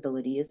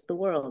responsibility is the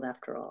world,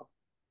 after all.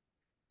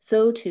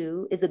 So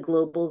too is a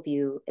global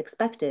view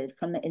expected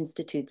from the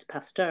Instituts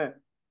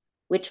Pasteur,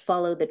 which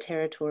follow the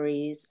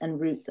territories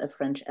and roots of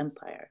French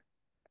Empire.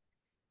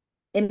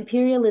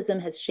 Imperialism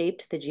has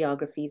shaped the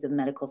geographies of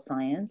medical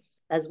science,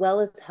 as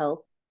well as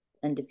health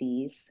and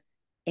disease,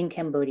 in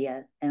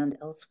Cambodia and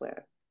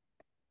elsewhere.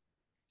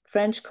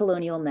 French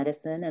colonial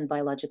medicine and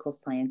biological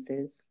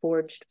sciences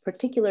forged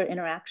particular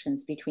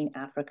interactions between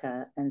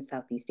Africa and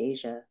Southeast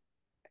Asia.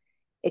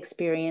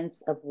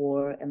 Experience of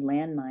war and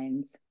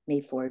landmines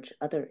may forge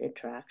other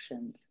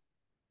interactions.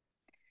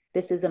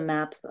 This is a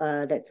map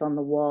that's on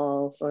the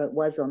wall, or it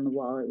was on the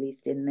wall, at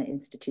least in the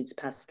Institutes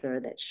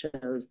Pasteur, that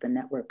shows the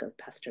network of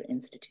Pasteur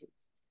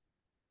Institutes.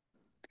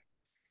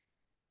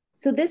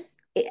 So this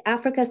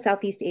Africa,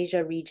 Southeast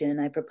Asia region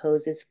I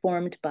propose is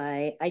formed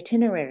by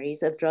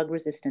itineraries of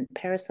drug-resistant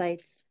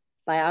parasites,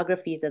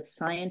 biographies of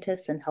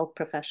scientists and health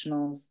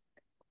professionals,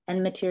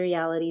 and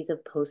materialities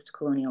of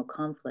post-colonial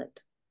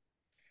conflict.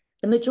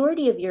 The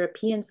majority of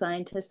European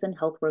scientists and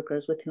health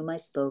workers with whom I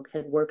spoke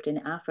had worked in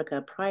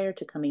Africa prior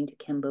to coming to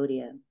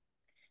Cambodia.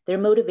 Their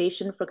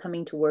motivation for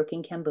coming to work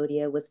in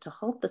Cambodia was to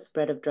halt the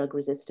spread of drug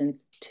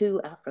resistance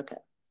to Africa.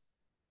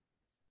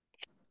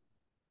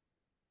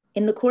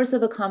 In the course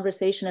of a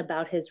conversation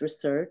about his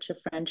research, a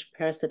French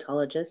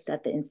parasitologist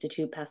at the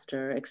Institut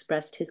Pasteur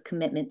expressed his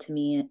commitment to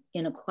me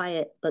in a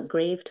quiet but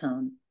grave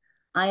tone.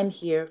 I am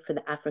here for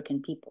the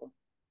African people.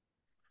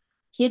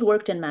 He had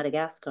worked in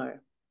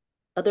Madagascar.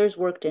 Others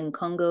worked in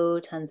Congo,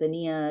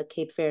 Tanzania,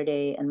 Cape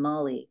Verde, and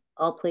Mali,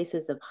 all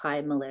places of high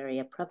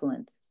malaria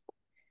prevalence.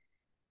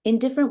 In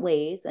different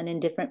ways and in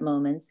different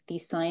moments,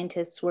 these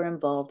scientists were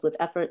involved with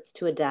efforts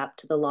to adapt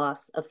to the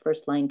loss of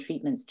first-line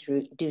treatments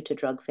due to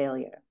drug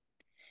failure.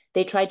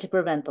 They tried to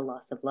prevent the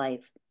loss of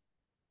life.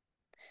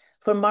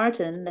 For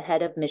Martin, the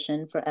head of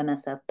mission for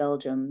MSF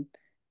Belgium,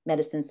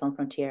 Médecins Sans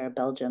Frontières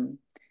Belgium,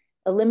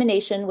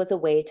 elimination was a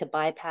way to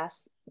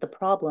bypass the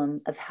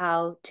problem of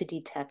how to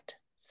detect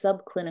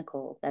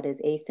subclinical, that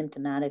is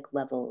asymptomatic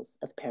levels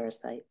of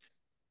parasites.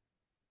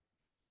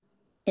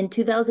 In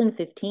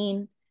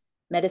 2015,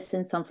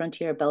 Médecins Sans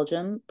Frontières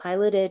Belgium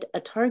piloted a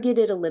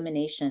targeted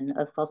elimination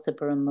of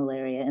falciparum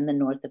malaria in the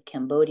north of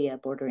Cambodia,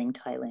 bordering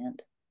Thailand.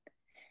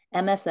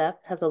 MSF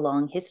has a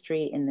long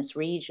history in this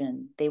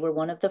region. They were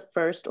one of the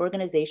first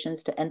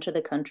organizations to enter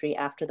the country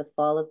after the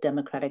fall of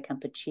democratic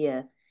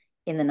Kampuchea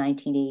in the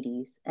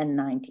 1980s and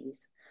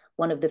 90s,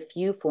 one of the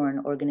few foreign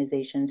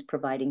organizations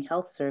providing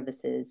health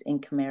services in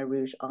Khmer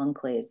Rouge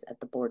enclaves at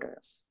the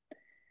border.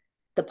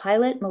 The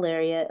pilot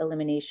malaria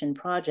elimination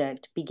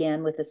project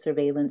began with a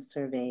surveillance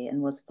survey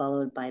and was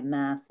followed by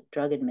mass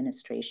drug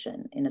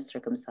administration in a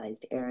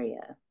circumcised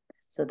area.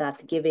 So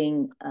that's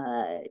giving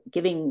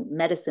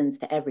medicines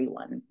to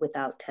everyone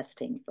without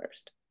testing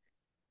first.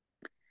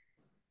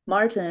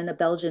 Martin, a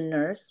Belgian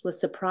nurse,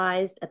 was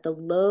surprised at the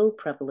low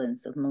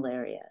prevalence of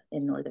malaria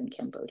in northern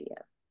Cambodia.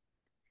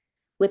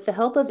 With the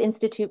help of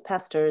Institut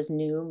Pasteur's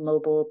new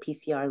mobile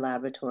PCR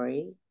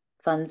laboratory,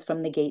 funds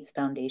from the Gates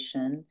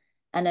Foundation,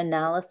 and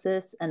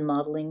analysis and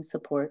modeling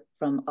support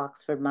from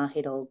Oxford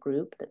Mahidol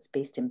Group that's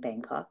based in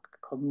Bangkok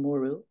called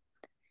Muru,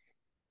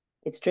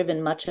 it's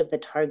driven much of the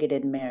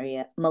targeted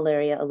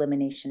malaria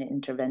elimination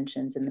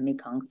interventions in the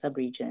Mekong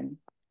subregion.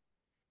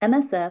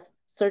 MSF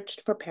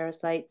searched for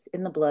parasites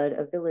in the blood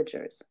of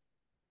villagers.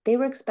 They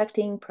were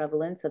expecting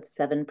prevalence of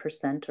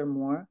 7% or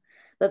more,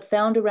 but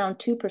found around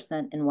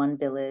 2% in one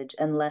village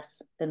and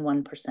less than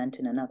 1%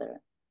 in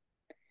another.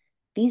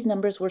 These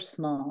numbers were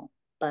small,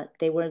 but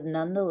they were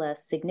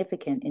nonetheless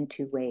significant in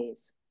two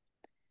ways.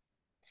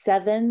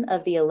 7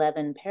 of the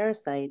 11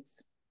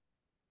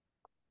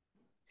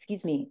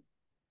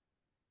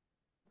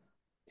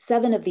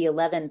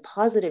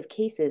 positive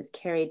cases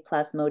carried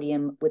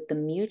Plasmodium with the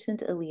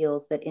mutant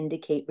alleles that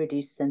indicate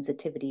reduced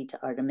sensitivity to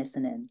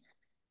artemisinin,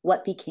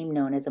 what became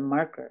known as a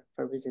marker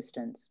for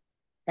resistance.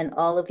 And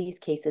all of these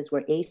cases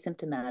were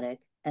asymptomatic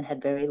and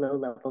had very low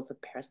levels of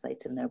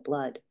parasites in their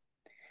blood.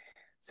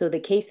 So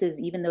the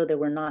cases, even though there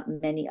were not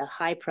many, a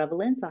high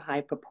prevalence, a high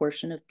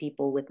proportion of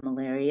people with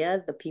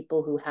malaria, the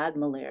people who had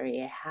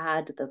malaria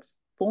had the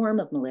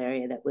form of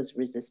malaria that was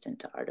resistant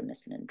to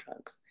artemisinin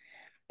drugs.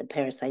 The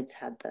parasites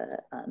had the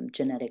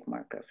genetic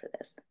marker for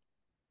this.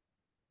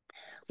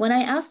 When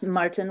I asked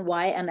Martin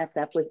why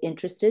MSF was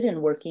interested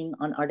in working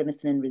on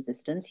artemisinin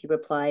resistance, he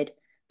replied,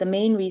 "The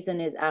main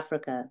reason is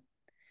Africa.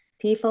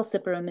 P.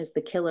 falciparum is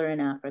the killer in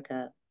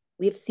Africa.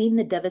 We have seen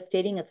the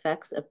devastating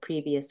effects of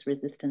previous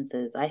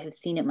resistances. I have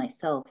seen it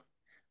myself.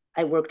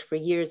 I worked for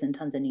years in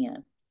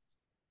Tanzania."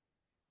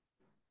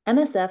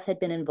 MSF had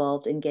been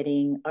involved in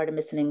getting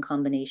artemisinin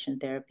combination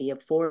therapy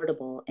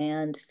affordable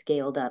and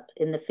scaled up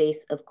in the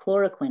face of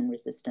chloroquine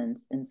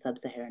resistance in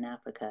sub-Saharan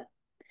Africa.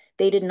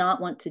 They did not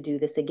want to do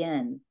this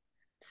again,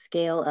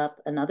 scale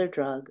up another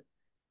drug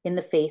in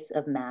the face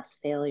of mass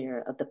failure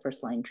of the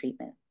first-line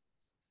treatment.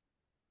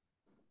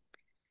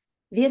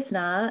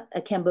 Viesna,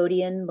 a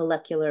Cambodian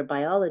molecular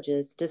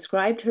biologist,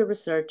 described her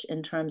research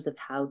in terms of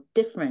how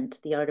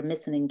different the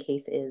artemisinin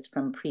case is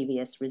from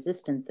previous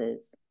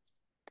resistances.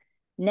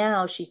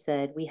 Now, she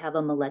said, we have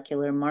a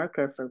molecular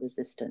marker for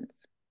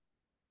resistance.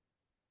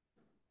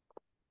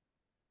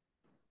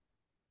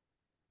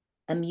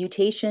 A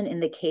mutation in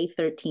the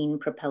K13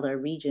 propeller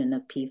region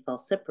of P.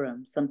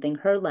 falciparum, something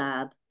her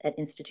lab at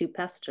Institut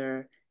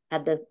Pasteur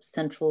had the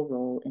central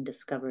role in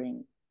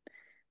discovering.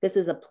 This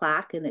is a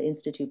plaque in the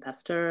Institut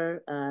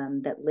Pasteur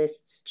that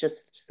lists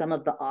just some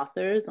of the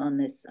authors on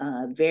this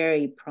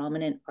very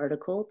prominent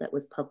article that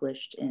was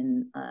published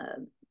in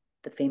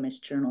the famous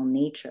journal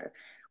Nature,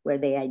 where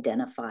they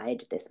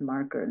identified this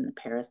marker in the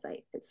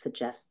parasite that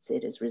suggests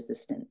it is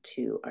resistant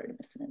to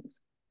artemisinins.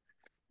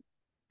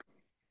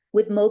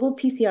 With mobile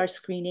PCR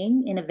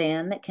screening in a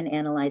van that can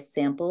analyze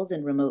samples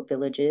in remote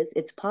villages,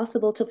 it's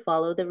possible to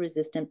follow the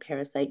resistant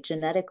parasite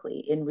genetically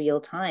in real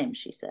time,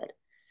 she said.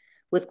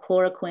 With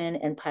chloroquine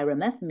and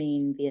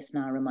pyrimethamine,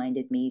 Viesna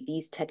reminded me,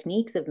 these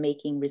techniques of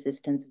making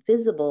resistance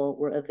visible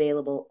were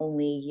available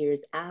only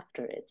years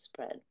after it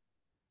spread.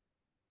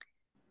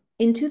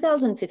 In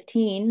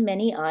 2015,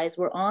 many eyes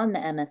were on the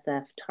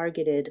MSF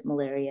targeted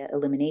malaria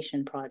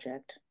elimination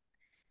project.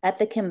 At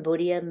the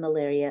Cambodia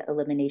Malaria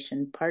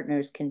Elimination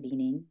Partners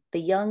convening, the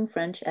young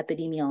French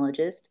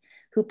epidemiologist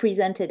who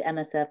presented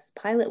MSF's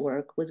pilot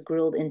work was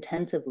grilled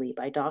intensively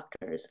by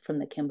doctors from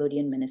the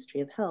Cambodian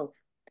Ministry of Health.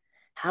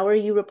 How are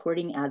you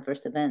reporting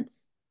adverse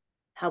events?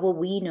 How will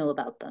we know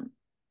about them?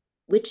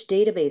 Which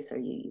database are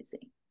you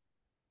using?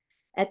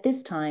 At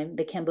this time,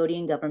 the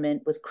Cambodian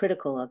government was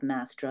critical of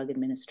mass drug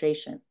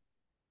administration,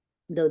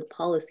 though the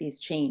policies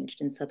changed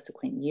in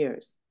subsequent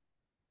years.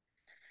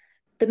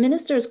 The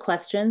minister's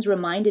questions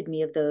reminded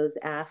me of those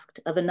asked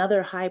of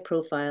another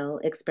high-profile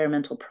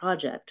experimental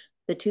project,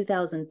 the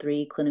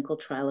 2003 clinical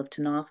trial of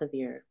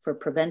tenofovir for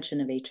prevention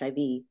of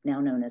HIV,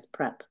 now known as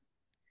PrEP.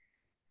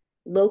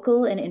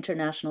 Local and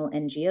international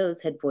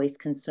NGOs had voiced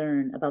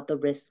concern about the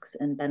risks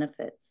and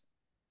benefits.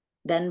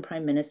 Then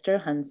Prime Minister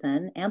Hun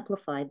Sen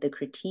amplified the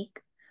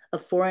critique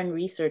of foreign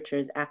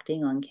researchers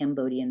acting on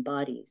Cambodian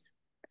bodies.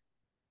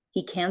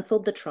 He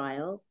canceled the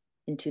trial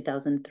in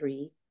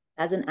 2003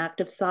 as an act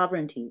of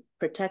sovereignty,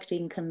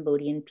 protecting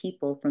Cambodian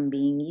people from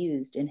being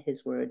used, in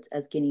his words,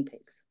 as guinea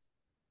pigs.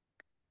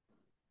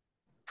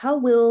 How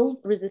will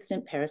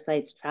resistant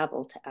parasites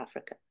travel to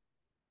Africa?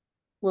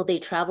 Will they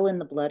travel in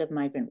the blood of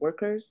migrant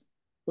workers?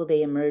 Will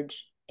they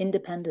emerge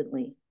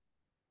independently?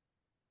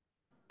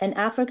 An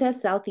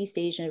Africa-Southeast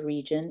Asia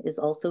region is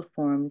also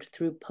formed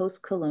through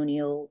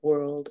postcolonial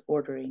world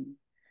ordering,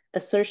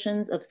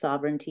 assertions of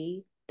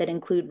sovereignty that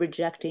include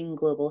rejecting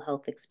global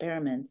health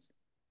experiments,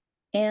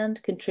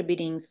 and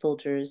contributing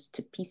soldiers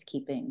to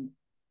peacekeeping.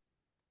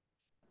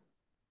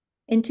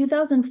 In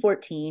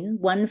 2014,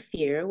 one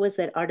fear was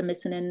that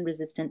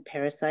artemisinin-resistant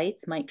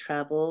parasites might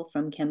travel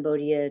from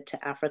Cambodia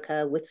to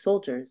Africa with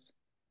soldiers.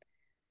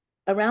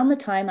 Around the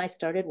time I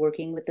started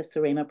working with the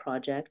Surema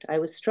Project, I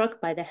was struck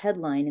by the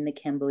headline in the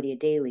Cambodia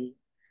Daily,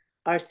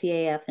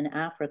 RCAF in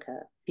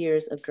Africa,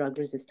 Fears of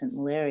Drug-Resistant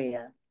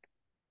Malaria.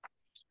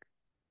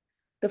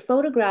 The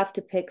photograph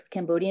depicts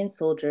Cambodian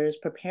soldiers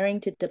preparing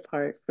to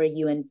depart for a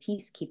UN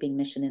peacekeeping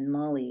mission in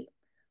Mali,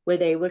 where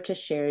they were to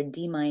share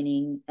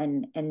demining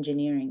and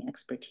engineering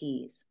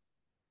expertise.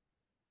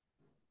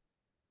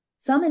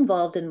 Some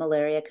involved in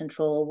malaria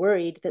control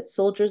worried that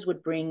soldiers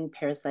would bring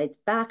parasites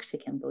back to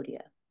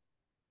Cambodia.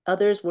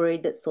 Others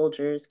worried that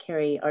soldiers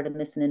carry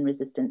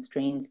artemisinin-resistant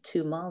strains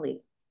to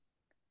Mali.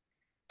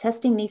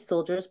 Testing these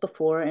soldiers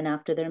before and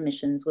after their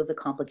missions was a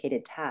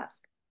complicated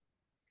task,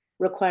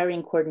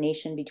 requiring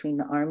coordination between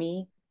the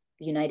Army,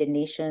 the United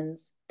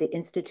Nations, the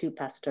Institut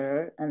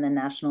Pasteur, and the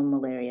National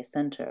Malaria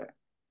Center.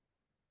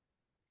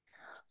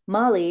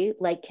 Mali,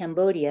 like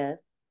Cambodia,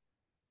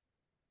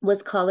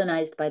 was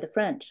colonized by the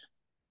French.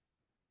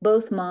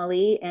 Both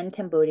Mali and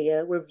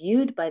Cambodia were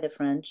viewed by the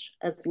French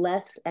as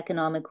less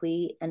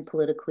economically and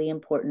politically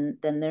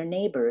important than their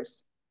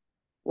neighbors,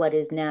 what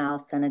is now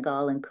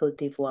Senegal and Côte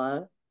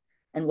d'Ivoire,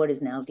 and what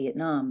is now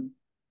Vietnam.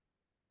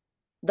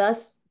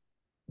 Thus,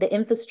 the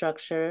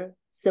infrastructure,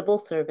 civil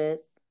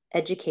service,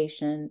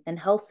 education, and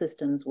health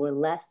systems were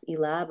less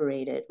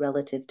elaborated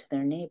relative to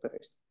their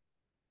neighbors.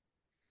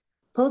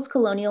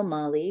 Post-colonial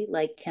Mali,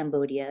 like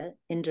Cambodia,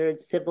 endured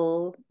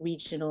civil,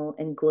 regional,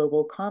 and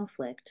global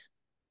conflict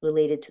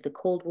related to the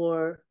Cold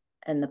War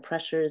and the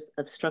pressures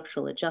of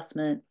structural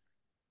adjustment,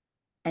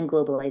 and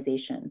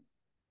globalization.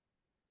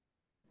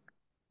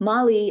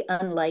 Mali,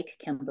 unlike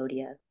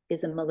Cambodia,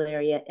 is a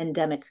malaria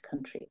endemic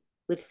country,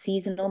 with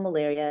seasonal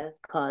malaria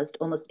caused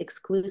almost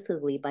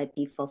exclusively by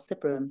B.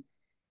 falciparum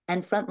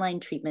and frontline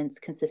treatments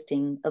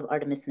consisting of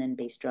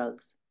artemisinin-based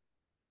drugs.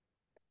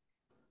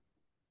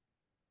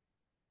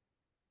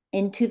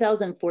 In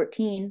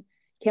 2014,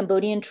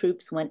 Cambodian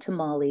troops went to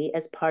Mali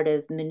as part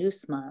of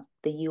MINUSMA,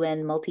 the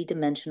UN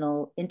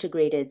multidimensional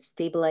integrated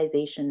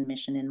stabilization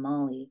mission in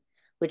Mali,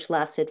 which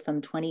lasted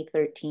from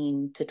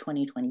 2013 to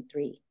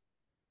 2023.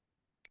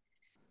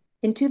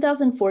 In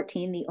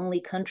 2014, the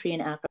only country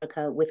in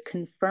Africa with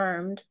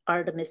confirmed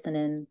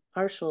artemisinin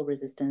partial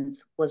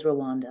resistance was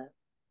Rwanda.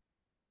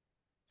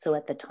 So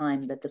at the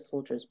time that the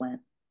soldiers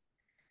went.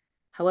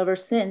 However,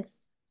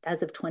 since,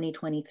 as of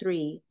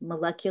 2023,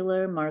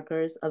 molecular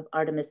markers of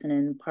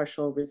artemisinin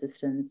partial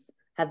resistance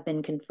have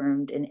been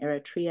confirmed in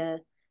Eritrea,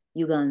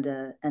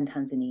 Uganda, and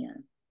Tanzania.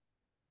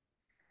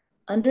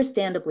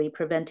 Understandably,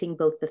 preventing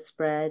both the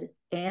spread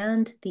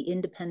and the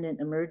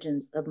independent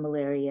emergence of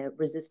malaria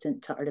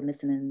resistant to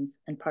artemisinins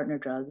and partner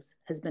drugs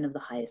has been of the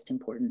highest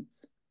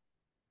importance.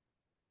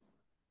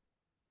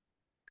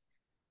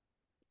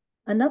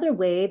 Another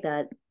way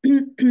that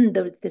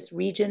this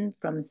region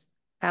from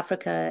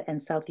Africa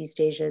and Southeast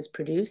Asia is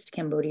produced,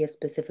 Cambodia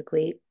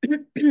specifically,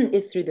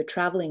 is through the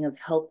traveling of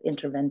health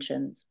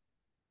interventions.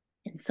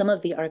 In some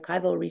of the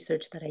archival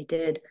research that I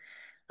did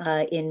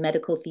in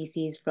medical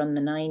theses from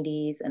the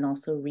 90s and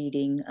also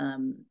reading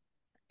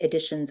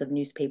editions of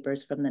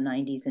newspapers from the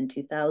 90s and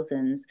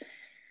 2000s,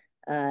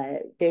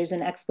 there's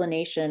an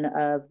explanation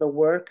of the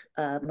work,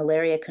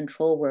 malaria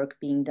control work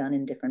being done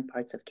in different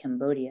parts of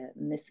Cambodia.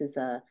 And this is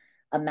a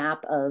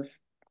map of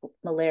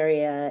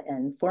malaria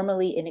and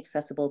formerly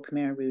inaccessible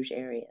Khmer Rouge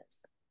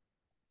areas.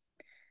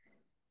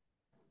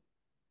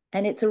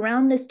 And it's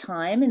around this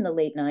time in the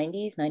late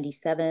 90s,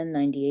 97,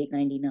 98,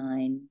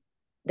 99,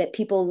 that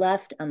people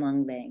left An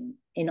Beng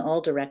in all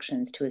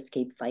directions to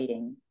escape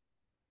fighting.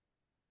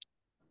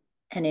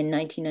 And in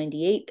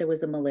 1998, there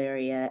was a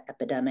malaria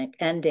epidemic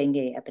and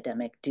dengue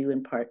epidemic due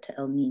in part to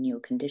El Nino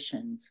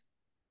conditions.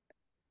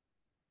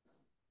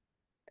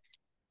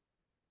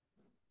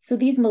 So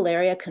these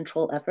malaria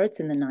control efforts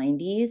in the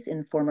 90s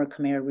in former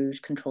Khmer Rouge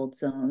controlled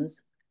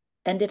zones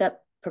ended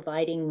up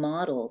providing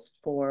models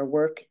for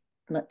work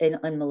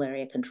on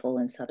malaria control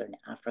in Southern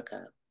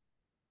Africa.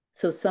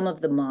 So some of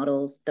the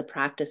models, the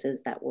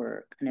practices that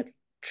were kind of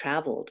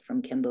traveled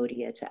from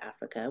Cambodia to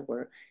Africa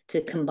were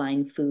to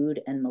combine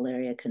food and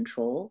malaria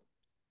control,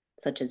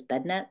 such as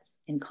bed nets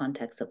in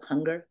context of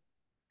hunger,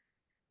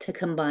 to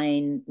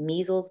combine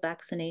measles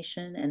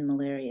vaccination and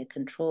malaria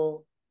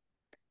control,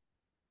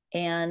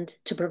 and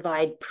to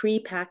provide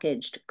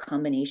pre-packaged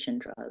combination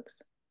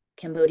drugs.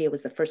 Cambodia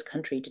was the first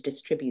country to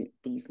distribute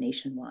these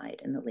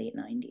nationwide in the late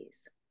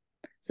 90s.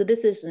 So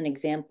this is an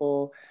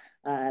example,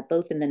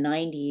 both in the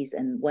 90s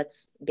and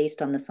what's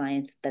based on the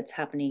science that's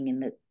happening in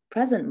the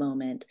present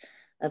moment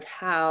of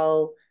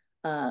how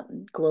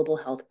global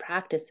health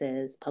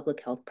practices,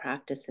 public health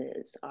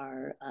practices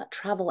are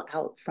travel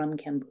out from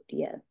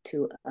Cambodia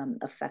to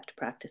affect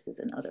practices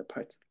in other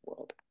parts of the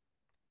world.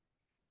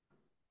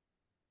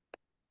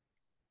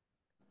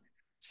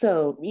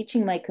 So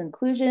reaching my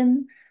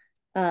conclusion,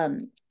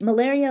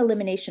 malaria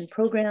elimination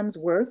programs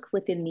work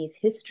within these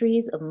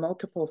histories of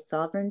multiple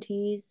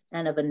sovereignties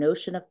and of a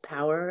notion of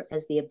power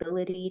as the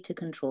ability to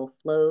control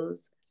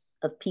flows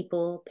of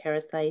people,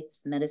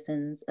 parasites,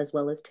 medicines, as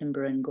well as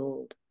timber and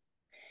gold.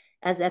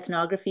 As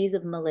ethnographies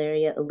of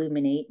malaria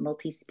illuminate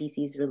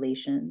multi-species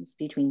relations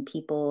between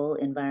people,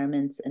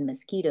 environments, and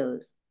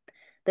mosquitoes,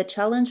 the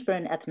challenge for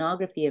an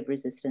ethnography of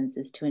resistance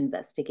is to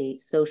investigate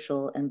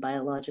social and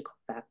biological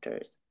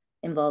factors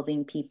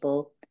involving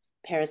people,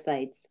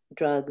 parasites,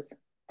 drugs,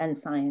 and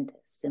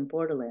scientists in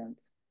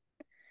borderlands.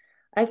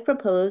 I've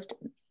proposed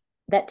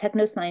that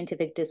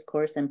technoscientific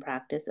discourse and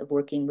practice of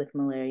working with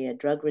malaria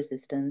drug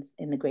resistance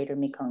in the Greater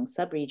Mekong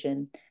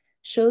subregion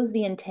shows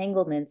the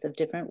entanglements of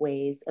different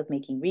ways of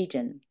making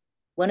region.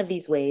 One of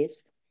these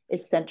ways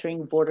is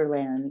centering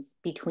borderlands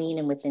between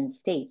and within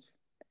states.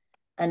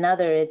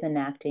 Another is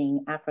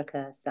enacting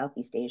Africa,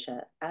 Southeast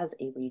Asia as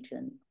a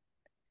region.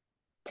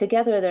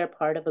 Together, they're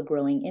part of a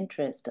growing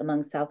interest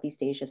among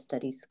Southeast Asia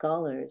studies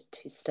scholars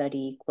to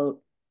study,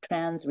 quote,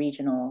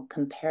 trans-regional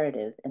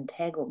comparative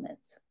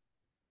entanglements.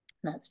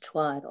 And that's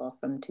Chua et al.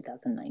 From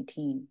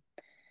 2019.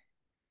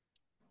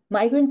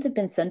 Migrants have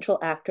been central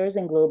actors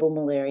in global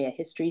malaria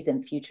histories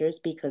and futures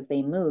because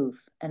they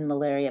move, and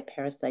malaria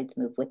parasites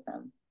move with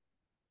them.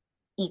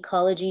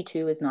 Ecology,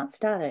 too, is not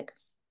static.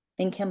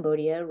 In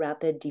Cambodia,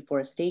 rapid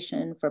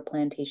deforestation for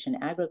plantation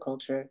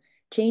agriculture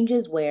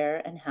changes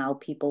where and how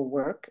people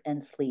work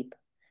and sleep,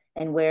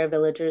 and where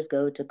villagers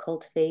go to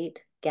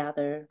cultivate,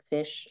 gather,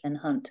 fish, and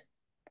hunt.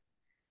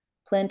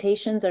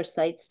 Plantations are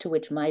sites to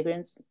which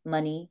migrants,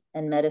 money,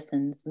 and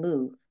medicines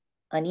move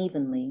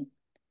unevenly,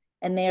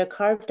 and they are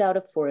carved out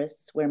of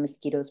forests where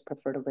mosquitoes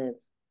prefer to live.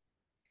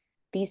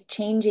 These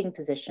changing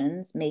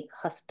positions make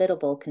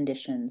hospitable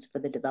conditions for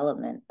the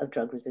development of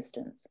drug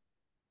resistance.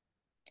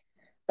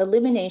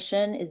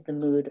 Elimination is the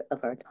mood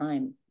of our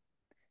time.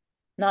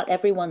 Not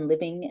everyone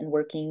living and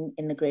working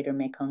in the Greater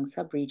Mekong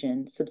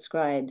subregion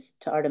subscribes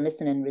to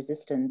artemisinin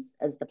resistance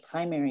as the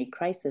primary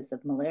crisis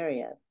of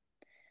malaria.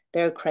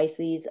 There are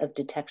crises of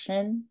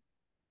detection,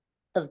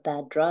 of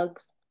bad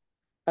drugs,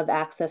 of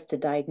access to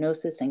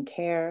diagnosis and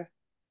care,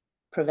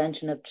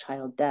 prevention of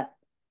child death.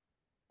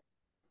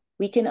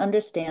 We can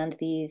understand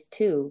these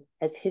too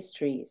as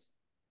histories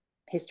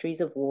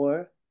of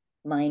war,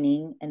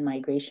 mining, and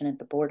migration at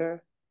the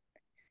border,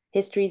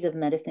 histories of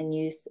medicine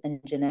use and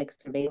genetic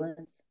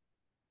surveillance,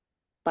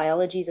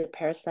 biologies of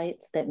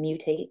parasites that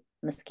mutate,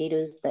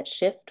 mosquitoes that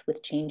shift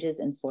with changes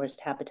in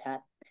forest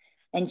habitat,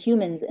 and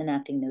humans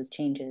enacting those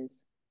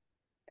changes.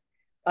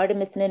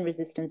 Artemisinin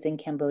resistance in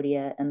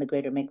Cambodia and the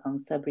Greater Mekong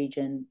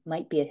subregion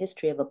might be a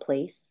history of a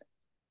place,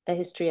 a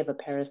history of a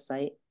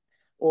parasite,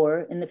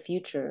 or in the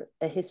future,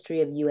 a history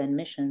of UN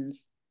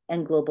missions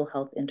and global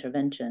health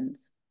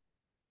interventions.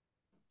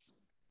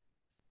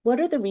 What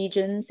are the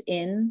regions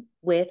in,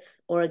 with,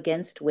 or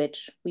against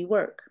which we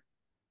work?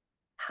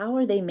 How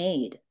are they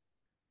made?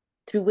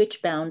 Through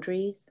which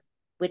boundaries,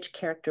 which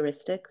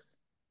characteristics?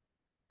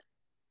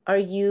 Are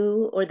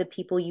you or the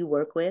people you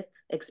work with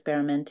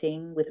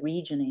experimenting with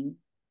regioning,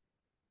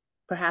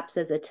 perhaps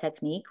as a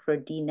technique for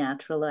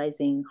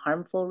denaturalizing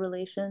harmful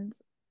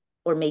relations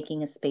or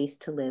making a space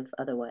to live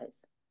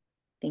otherwise?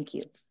 Thank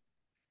you.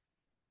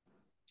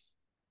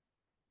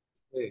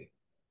 Hey.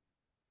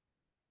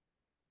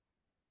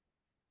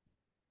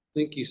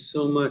 Thank you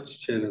so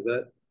much, Jenna.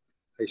 That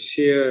I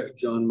share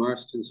John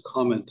Marston's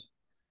comment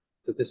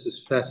that this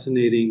is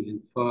fascinating and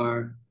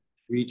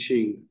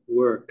far-reaching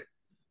work.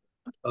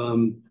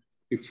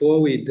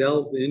 Before we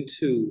delve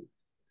into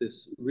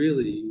this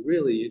really,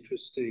 really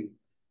interesting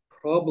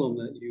problem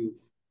that you've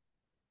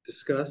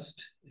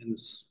discussed and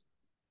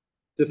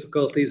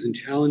difficulties and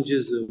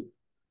challenges of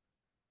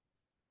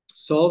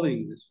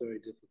solving this very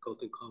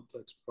difficult and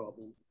complex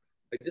problem,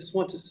 I just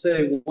want to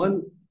say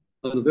one,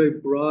 on a very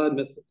broad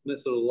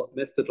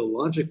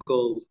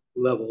methodological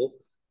level,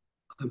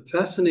 I'm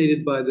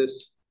fascinated by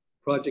this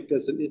project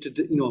as a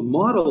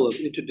model of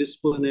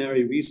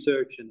interdisciplinary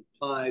research and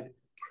applied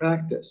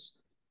practice.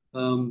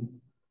 As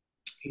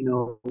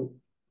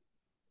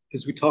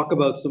we talk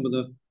about some of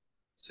the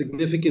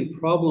significant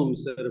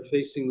problems that are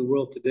facing the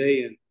world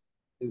today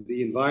in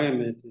the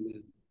environment and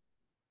in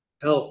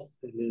health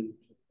and in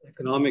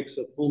economics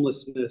of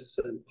homelessness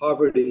and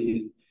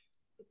poverty and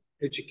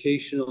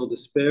educational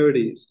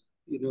disparities,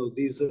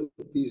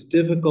 these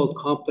difficult,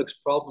 complex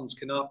problems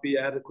cannot be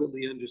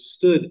adequately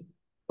understood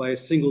by a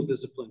single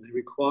discipline. They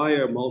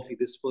require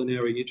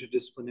multidisciplinary,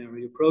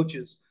 interdisciplinary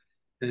approaches.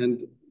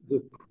 And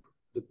the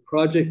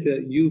project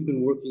that you've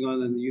been working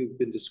on and you've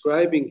been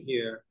describing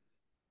here,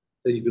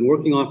 that you've been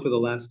working on for the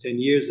last 10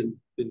 years and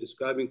been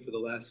describing for the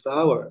last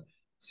hour,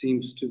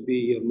 seems to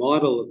be a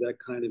model of that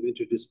kind of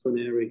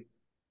interdisciplinary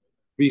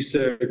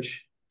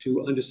research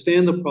to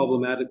understand the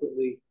problem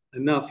adequately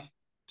enough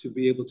to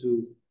be able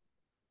to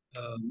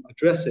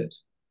address it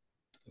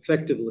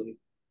effectively.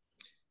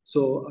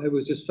 So I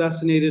was just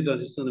fascinated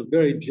on a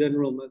very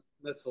general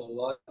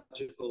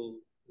methodological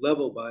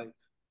level by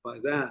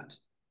that.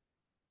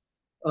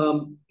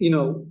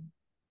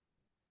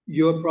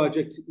 Your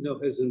project,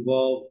 has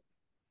involved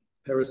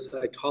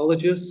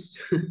parasitologists,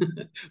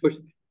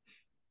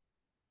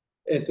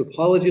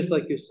 anthropologists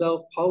like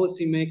yourself,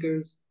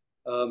 policymakers,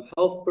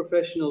 health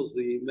professionals,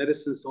 the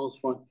Médecins Sans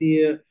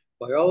Frontières,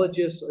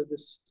 biologists, are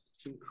this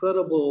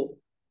incredible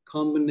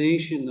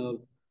combination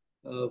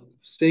of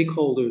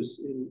stakeholders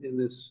in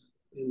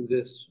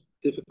this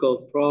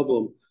difficult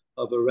problem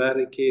of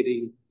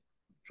eradicating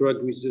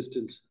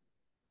drug-resistant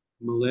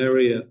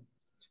malaria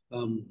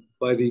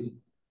by the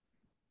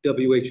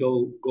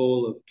WHO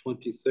goal of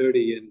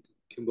 2030 and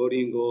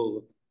Cambodian goal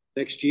of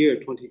next year,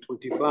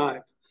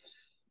 2025.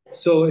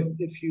 So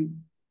if you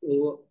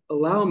will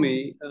allow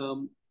me,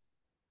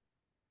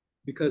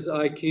 because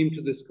I came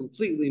to this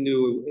completely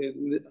new,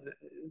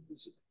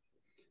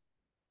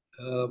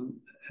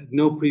 had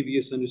no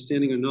previous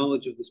understanding or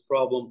knowledge of this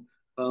problem,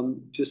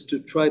 just to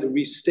try to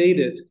restate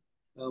it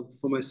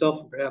for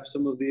myself and perhaps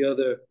some of the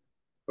other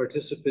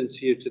participants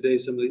here today,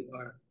 some of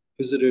our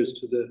visitors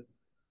to the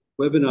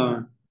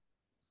webinar.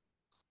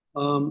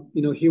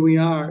 Here we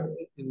are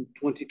in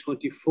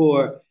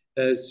 2024,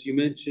 as you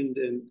mentioned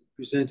and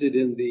presented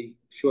in the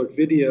short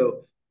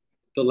video,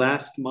 the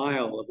last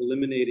mile of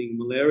eliminating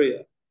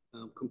malaria,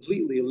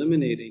 completely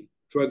eliminating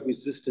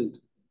drug-resistant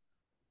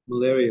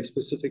malaria,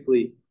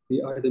 specifically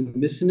the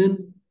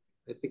artemisinin,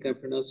 I think I'm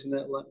pronouncing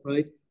that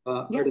right,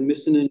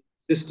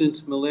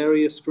 artemisinin-resistant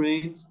malaria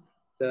strains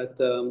that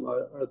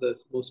are the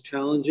most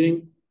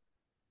challenging.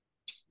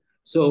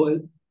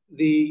 So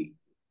the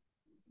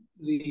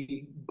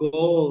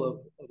goal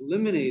of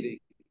eliminating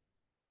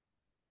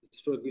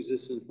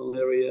drug-resistant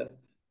malaria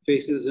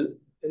faces,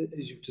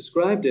 as you've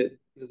described it,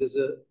 there's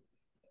a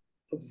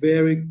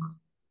very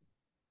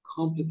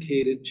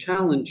complicated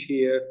challenge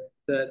here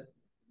that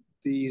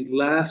these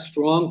last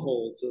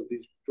strongholds of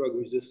these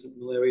drug-resistant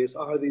malarias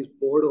are these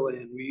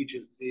borderland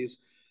regions,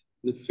 these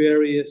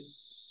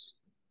nefarious,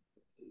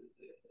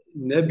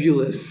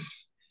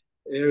 nebulous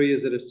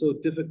areas that are so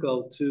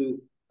difficult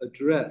to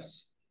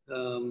address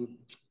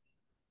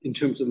in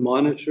terms of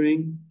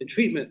monitoring and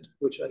treatment,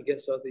 which I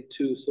guess are the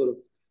two sort of,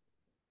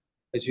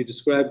 as you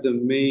described, the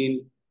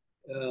main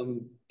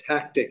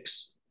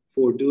tactics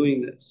for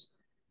doing this.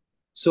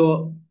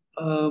 So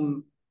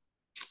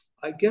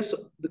I guess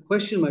the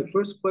question, my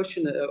first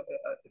question,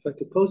 if I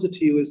could pose it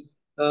to you, is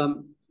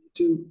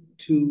to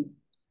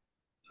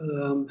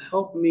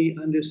help me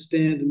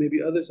understand, and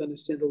maybe others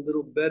understand a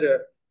little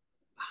better,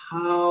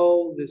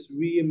 how this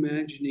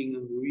reimagining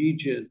of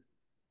region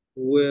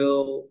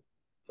will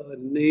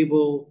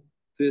enable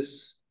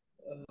this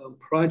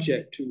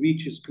project to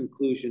reach its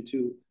conclusion,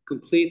 to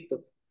complete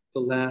the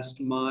last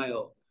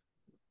mile.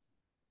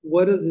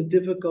 What are the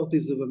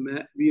difficulties of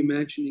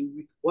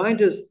reimagining? Why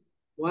does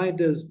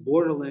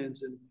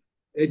borderlands and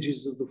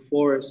edges of the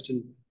forest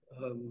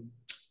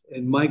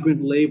and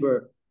migrant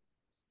labor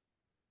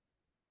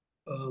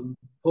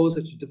pose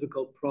such a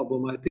difficult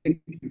problem? I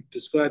think you've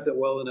described that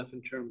well enough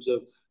in terms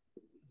of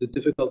the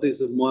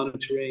difficulties of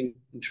monitoring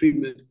and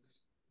treatment.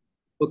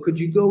 But could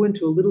you go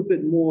into a little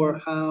bit more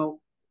how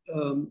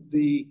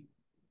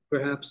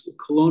perhaps the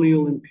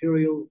colonial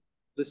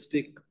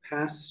imperialistic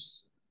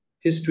past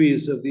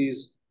histories of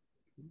these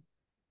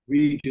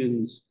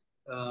regions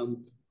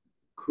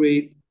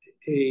create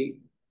a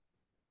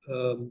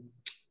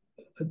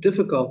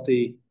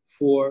difficulty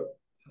for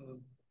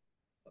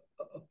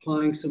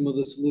applying some of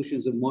the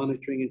solutions of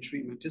monitoring and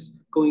treatment? Just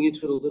going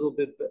into it a little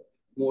bit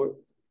more,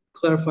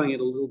 clarifying it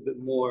a little bit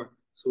more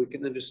so we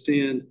can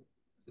understand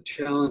the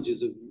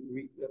challenges of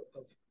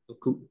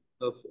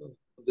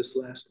this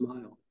last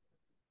mile.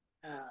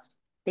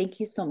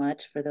 Thank you so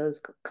much for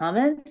those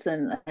comments,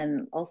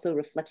 and also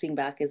reflecting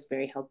back is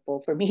very helpful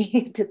for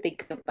me to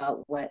think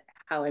about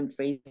how I'm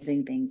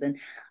phrasing things. And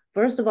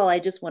first of all, I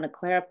just want to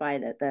clarify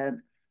that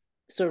the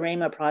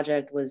Sorema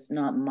project was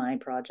not my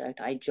project.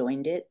 I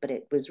joined it, but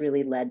it was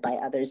really led by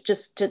others.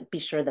 Just to be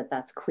sure that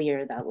that's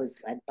clear, that was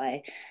led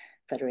by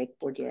Frédéric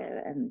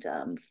Bourdieu and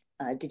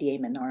Didier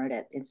Menard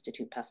at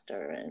Institut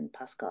Pasteur and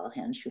Pascal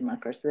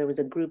Hans-Schumacher. So there was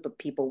a group of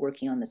people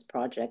working on this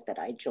project that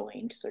I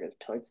joined sort of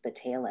towards the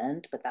tail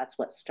end, but that's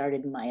what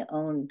started my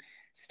own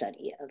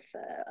study of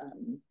the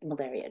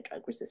malaria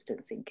drug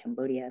resistance in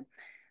Cambodia.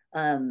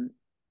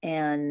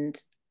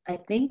 And I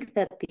think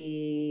that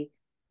the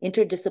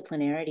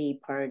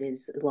interdisciplinarity part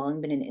has long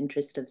been an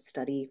interest of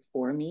study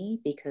for me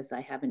because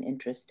I have an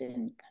interest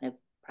in kind of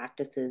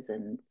practices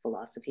and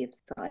philosophy of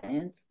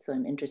science. So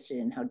I'm interested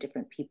in how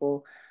different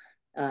people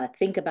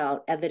think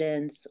about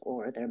evidence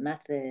or their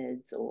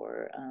methods,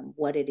 or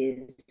what it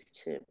is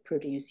to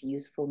produce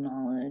useful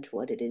knowledge,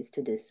 what it is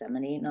to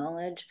disseminate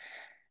knowledge.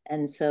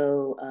 And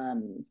so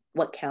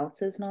what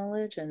counts as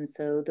knowledge? And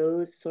so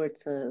those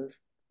sorts of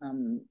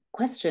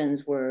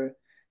questions were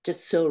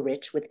just so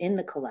rich within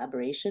the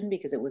collaboration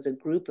because it was a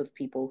group of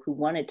people who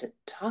wanted to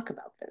talk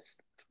about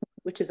this,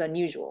 which is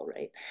unusual,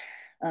 right?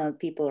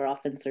 People are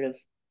often sort of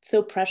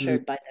so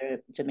pressured by their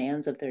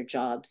demands of their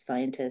jobs,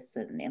 scientists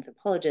and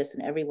anthropologists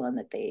and everyone,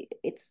 that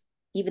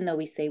even though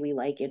we say we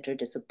like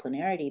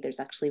interdisciplinarity, there's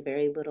actually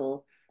very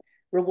little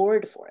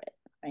reward for it,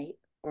 right?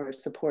 Or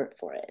support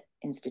for it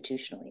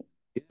institutionally.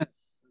 Yeah.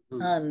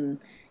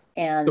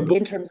 And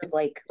in terms of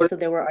so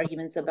there were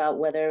arguments about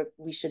whether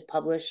we should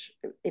publish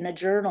in a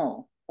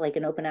journal, like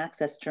an open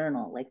access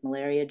journal, like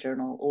Malaria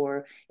Journal,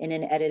 or in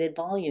an edited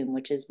volume,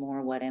 which is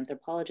more what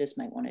anthropologists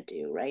might want to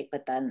do, right?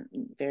 But then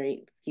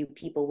very few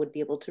people would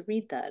be able to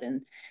read that.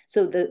 And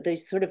so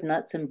those sort of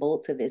nuts and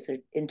bolts of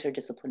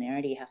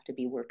interdisciplinarity have to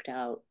be worked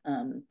out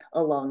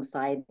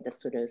alongside the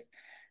sort of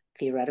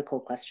theoretical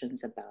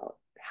questions about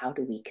how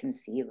do we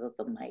conceive of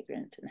a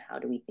migrant and how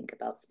do we think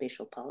about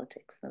spatial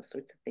politics, those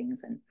sorts of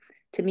things. And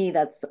to me,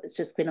 it's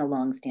just been a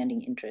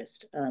long-standing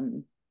interest.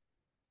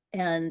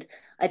 And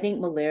I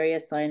think malaria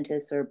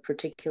scientists are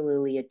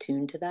particularly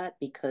attuned to that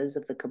because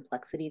of the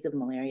complexities of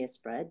malaria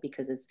spread,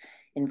 because it's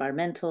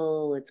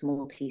environmental, it's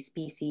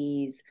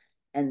multi-species.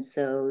 And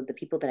so the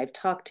people that I've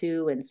talked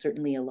to, and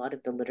certainly a lot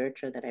of the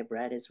literature that I've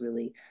read, is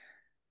really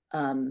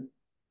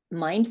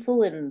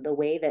mindful in the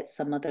way that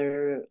some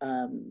other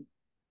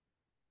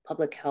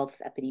public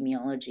health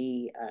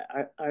epidemiology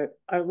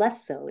are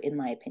less so, in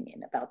my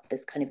opinion, about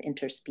this kind of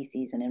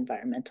interspecies and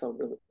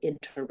environmental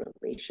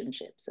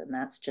interrelationships. And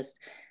that's just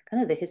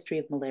kind of the history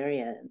of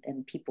malaria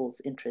and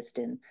people's interest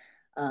in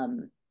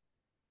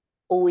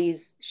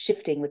always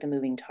shifting with a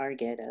moving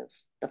target of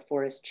the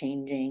forest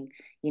changing.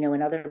 You know,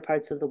 in other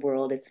parts of the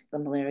world, the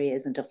malaria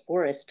isn't a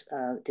forest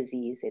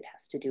disease. It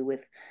has to do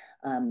with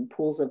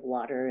pools of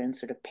water in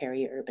sort of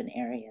peri-urban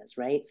areas,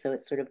 right? So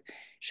it sort of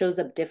shows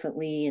up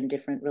differently in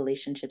different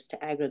relationships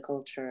to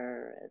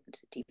agriculture and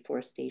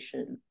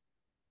deforestation.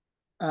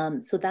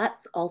 So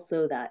that's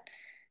also that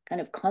kind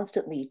of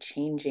constantly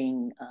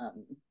changing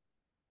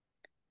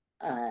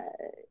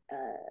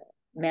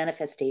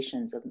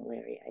manifestations of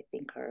malaria, I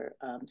think, are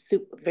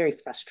very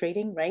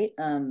frustrating, right?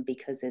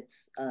 Because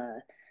it's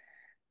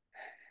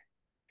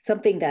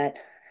something that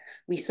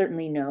we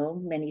certainly know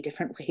many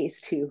different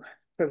ways to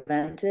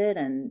prevent it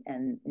and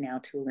now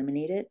to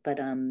eliminate it,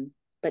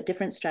 but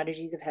different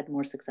strategies have had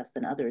more success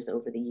than others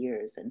over the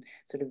years, and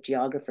sort of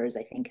geographers,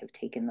 I think, have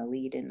taken the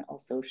lead in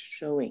also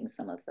showing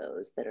some of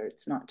those that are,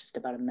 it's not just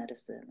about a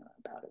medicine or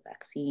about a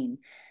vaccine.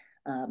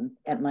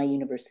 At my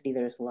university,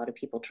 there's a lot of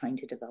people trying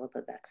to develop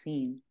a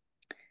vaccine.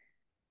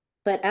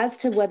 But as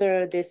to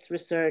whether this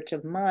research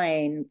of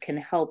mine can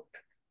help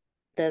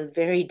the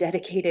very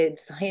dedicated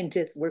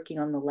scientists working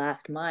on the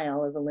last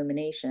mile of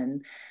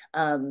elimination,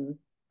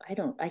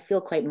 I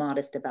feel quite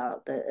modest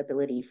about the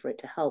ability for it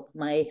to help.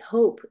 My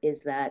hope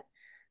is that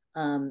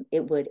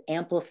it would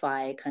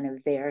amplify kind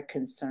of their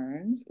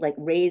concerns, like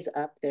raise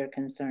up their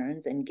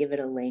concerns and give it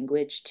a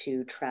language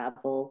to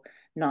travel,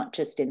 not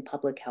just in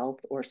public health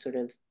or sort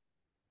of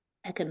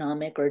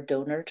economic or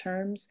donor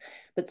terms,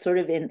 but sort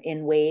of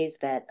in ways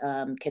that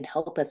can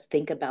help us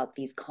think about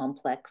these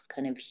complex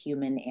kind of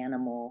human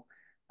animal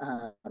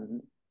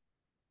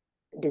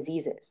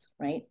diseases,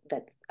 right?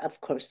 That,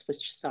 of course,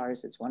 which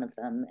SARS is one of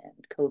them and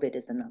COVID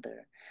is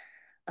another.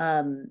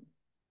 And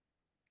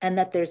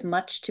that there's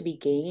much to be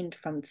gained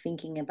from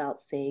thinking about,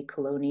 say,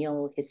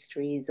 colonial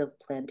histories of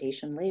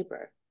plantation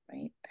labor,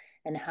 right?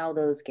 And how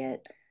those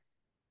get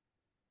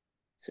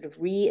sort of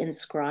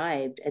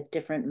re-inscribed at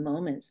different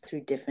moments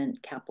through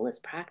different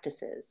capitalist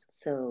practices.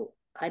 So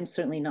I'm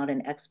certainly not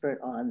an expert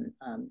on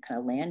kind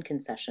of land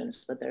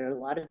concessions, but there are a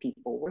lot of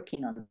people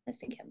working on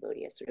this in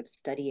Cambodia, sort of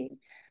studying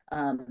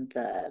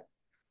the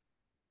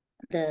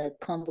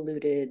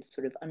convoluted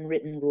sort of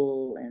unwritten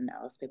rule in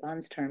Alice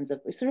Beban's terms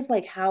of sort of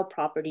like how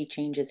property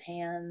changes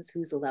hands,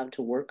 who's allowed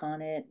to work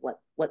on it,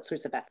 what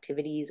sorts of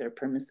activities are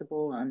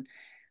permissible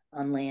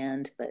on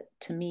land. But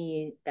to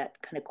me, that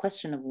kind of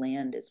question of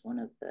land is one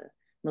of the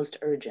most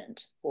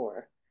urgent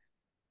for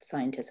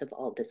scientists of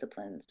all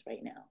disciplines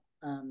right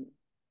now.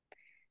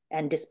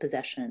 And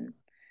dispossession.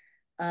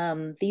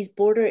 These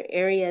border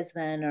areas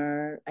then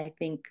are, I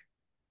think,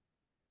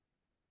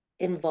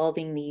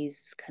 involving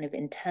these kind of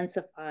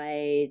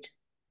intensified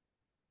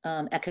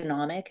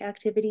economic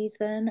activities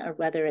then, or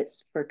whether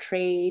it's for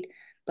trade,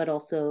 but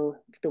also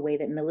the way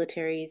that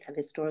militaries have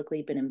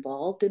historically been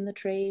involved in the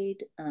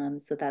trade.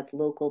 So that's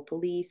local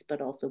police,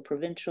 but also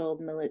provincial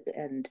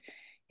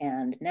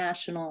and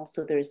national.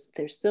 So there's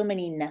so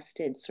many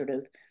nested sort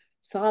of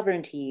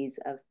sovereignties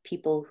of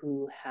people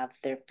who have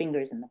their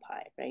fingers in the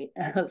pie, right?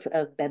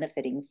 of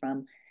benefiting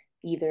from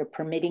either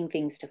permitting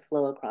things to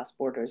flow across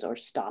borders or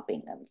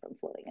stopping them from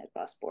flowing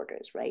across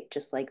borders, right?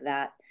 Just like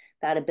that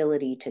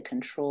ability to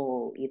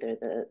control either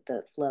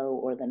the flow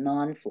or the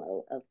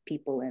non-flow of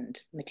people and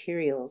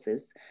materials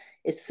is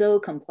so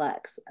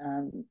complex.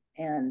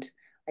 And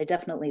I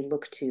definitely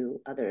look to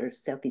other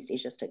Southeast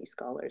Asia study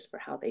scholars for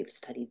how they've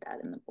studied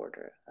that in the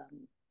border.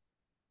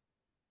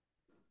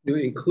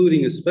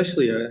 Including,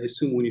 especially, I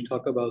assume, when you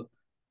talk about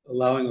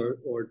allowing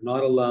or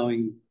not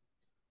allowing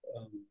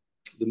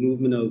the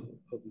movement of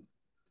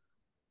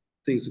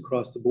things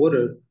across the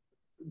border,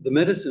 the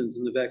medicines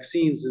and the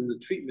vaccines and the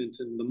treatment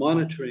and the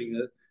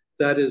monitoring,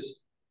 that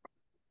is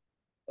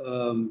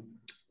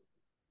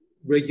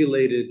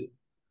regulated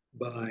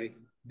by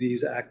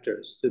these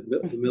actors,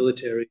 the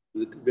military,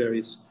 the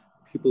various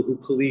people who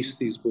police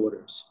these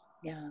borders.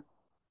 Yeah.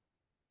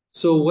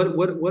 So what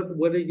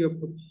are your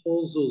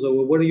proposals,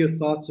 or what are your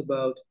thoughts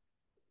about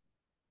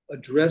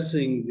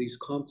addressing these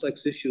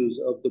complex issues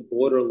of the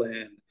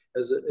borderland,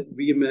 as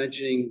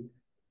reimagining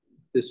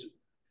this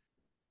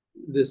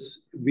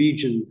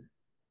region,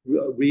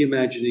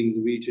 reimagining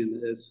the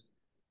region? As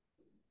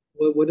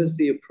what is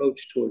the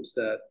approach towards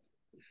that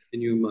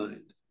in your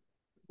mind?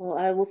 Well,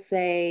 I will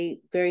say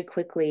very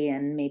quickly,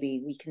 and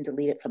maybe we can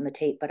delete it from the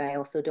tape, but I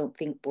also don't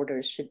think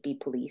borders should be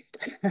policed.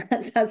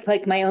 Sounds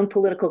like my own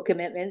political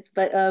commitments,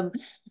 but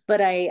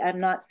I'm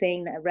not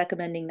saying that,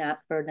 recommending that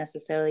for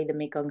necessarily the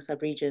Mekong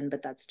subregion,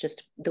 but that's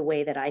just the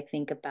way that I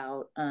think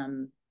about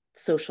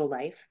social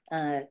life.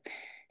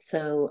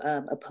 So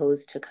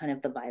opposed to kind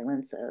of the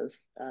violence of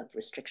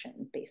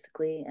restriction,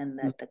 basically, and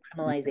that the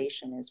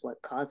criminalization is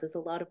what causes a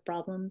lot of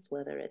problems,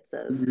 whether it's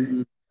of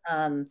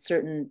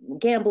certain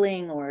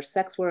gambling or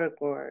sex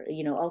work or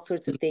all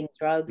sorts of things,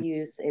 drug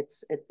use.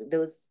 It's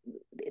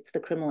the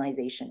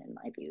criminalization, in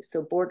my view.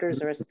 So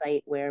borders are a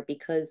site where,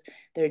 because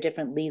there are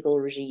different legal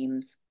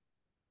regimes,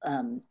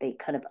 they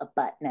kind of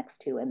abut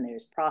next to, and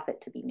there's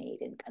profit to be made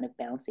in kind of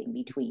bouncing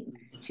between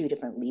two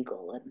different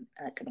legal and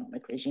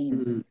economic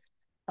regimes.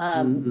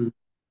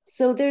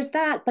 So there's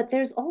that, but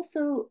there's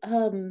also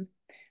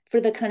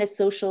for the kind of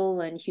social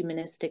and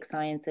humanistic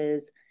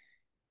sciences,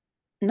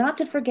 not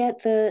to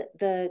forget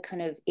the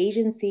kind of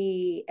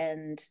agency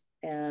and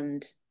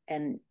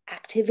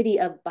activity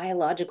of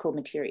biological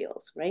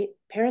materials, right?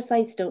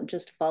 Parasites don't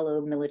just follow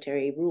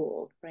military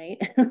rule, right?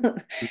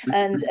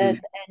 and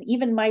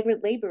even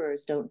migrant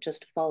laborers don't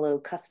just follow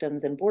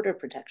customs and border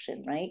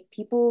protection, right?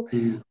 People,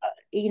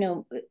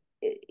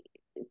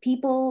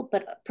 people,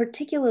 but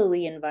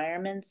particularly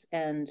environments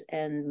and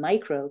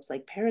microbes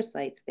like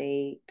parasites,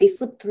 they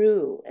slip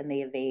through and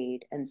they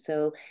evade. And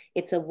so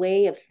it's a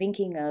way of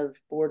thinking of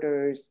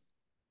borders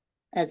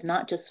as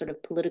not just sort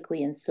of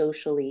politically and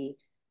socially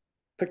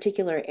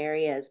particular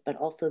areas, but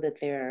also that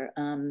there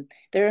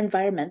are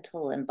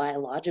environmental and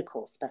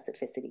biological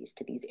specificities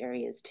to these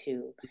areas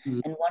too.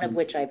 And one of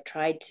which I've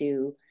tried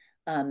to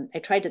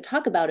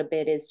talk about a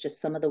bit is just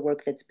some of the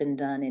work that's been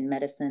done in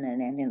medicine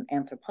and in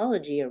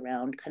anthropology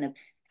around kind of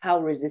how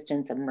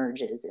resistance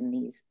emerges in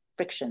these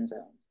friction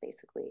zones,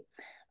 basically.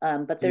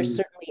 But there's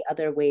certainly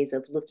other ways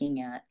of looking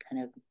at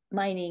kind of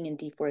mining and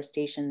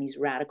deforestation, these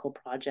radical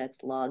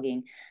projects,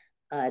 logging,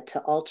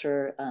 to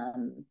alter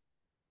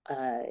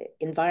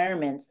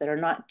environments that are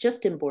not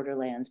just in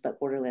borderlands, but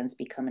borderlands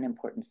become an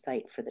important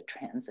site for the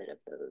transit of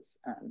those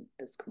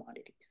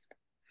commodities.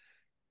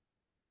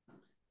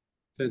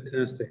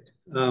 Fantastic.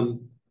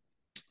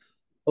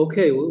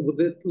 Okay, well,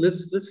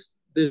 let's.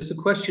 There's a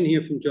question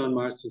here from John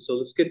Marston, so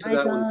let's get to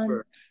that John. one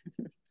first.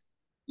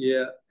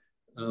 Yeah,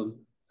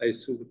 I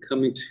assume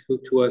coming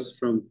to us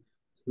from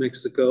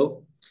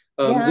Mexico.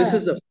 This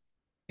is a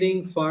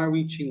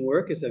far-reaching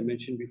work, as I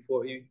mentioned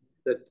before,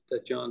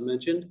 that John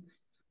mentioned.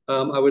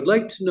 I would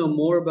like to know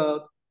more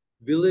about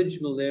village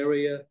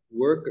malaria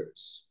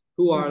workers.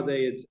 Who are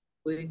they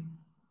exactly?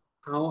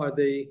 How are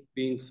they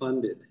being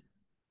funded?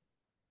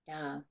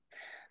 Yeah,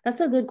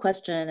 that's a good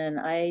question. And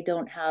I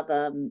don't have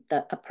a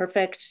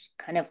perfect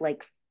kind of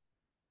like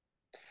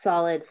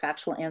solid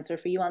factual answer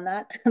for you on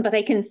that, but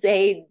I can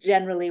say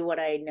generally what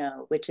I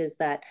know, which is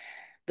that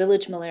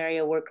village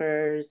malaria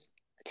workers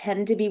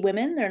tend to be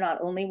women. They're not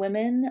only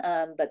women,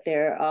 but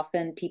they're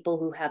often people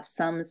who have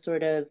some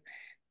sort of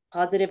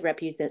positive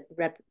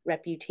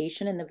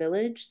reputation in the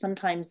village.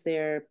 Sometimes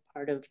they're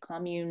part of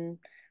commune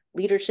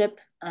leadership,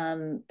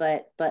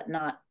 but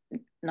not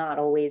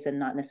always and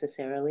not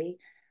necessarily.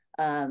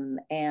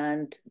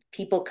 And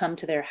people come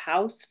to their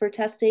house for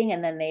testing,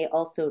 and then they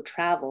also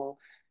travel.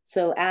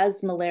 So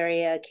as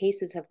malaria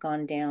cases have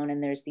gone down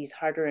and there's these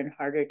harder and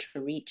harder to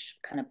reach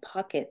kind of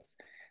pockets,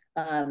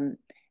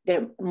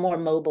 they're more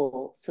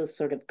mobile. So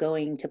sort of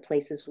going to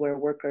places where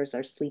workers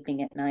are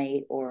sleeping at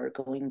night or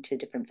going to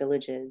different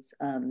villages.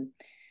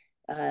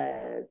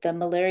 The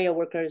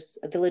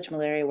village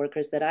malaria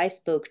workers that I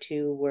spoke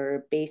to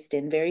were based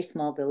in very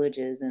small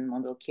villages in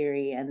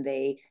Mondulkiri, and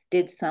they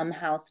did some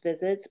house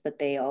visits, but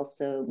they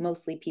also,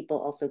 mostly people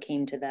also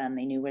came to them.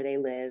 They knew where they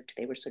lived.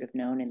 They were sort of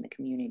known in the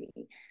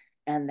community.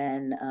 And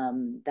then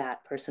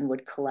that person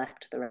would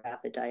collect the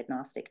rapid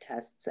diagnostic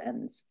tests,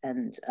 and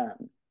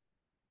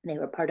they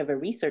were part of a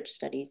research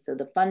study. So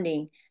the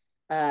funding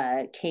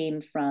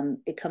comes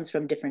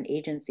from different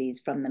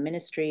agencies, from the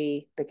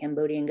ministry, the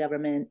Cambodian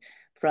government,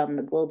 from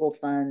the Global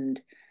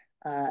Fund,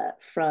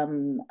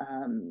 from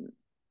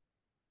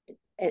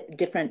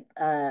different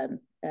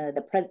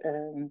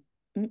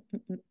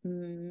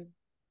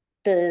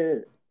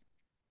the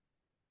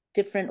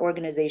different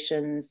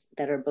organizations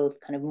that are both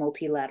kind of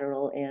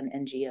multilateral and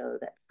NGO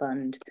that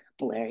fund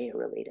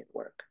malaria-related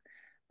work.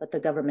 But the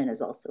government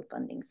is also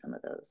funding some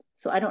of those.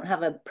 So I don't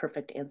have a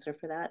perfect answer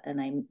for that.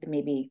 And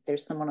maybe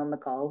there's someone on the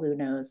call who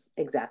knows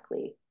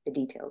exactly the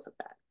details of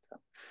that. So.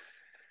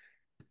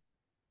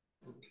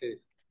 Okay,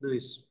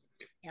 nice.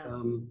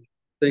 Yeah.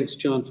 Thanks,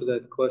 John, for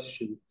that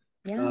question.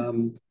 Yeah.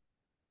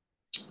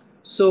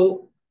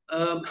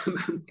 I'm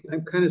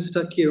kind of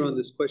stuck here on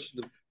this question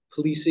of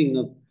policing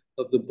of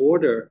the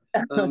border.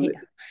 Yeah.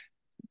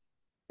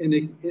 And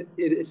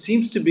it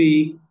seems to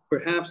be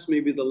perhaps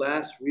maybe the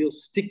last real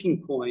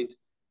sticking point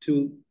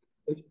to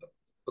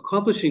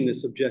accomplishing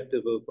this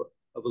objective of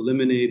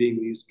eliminating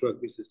these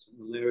drug-resistant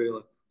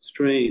malarial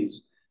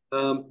strains.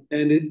 And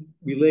it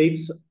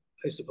relates,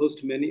 I suppose,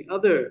 to many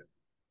other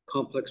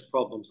complex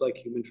problems like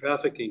human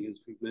trafficking,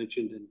 as we've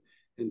mentioned,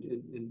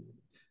 and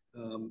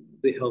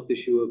the health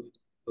issue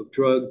of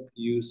drug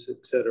use,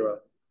 et cetera.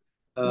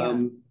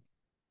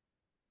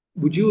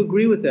 Would you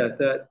agree with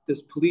that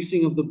this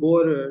policing of the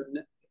border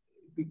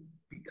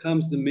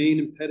becomes the main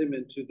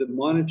impediment to the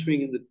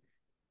monitoring and the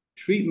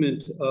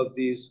treatment of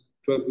these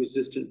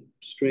drug-resistant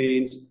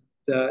strains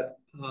that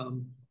are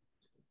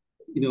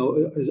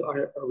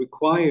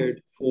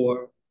required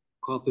for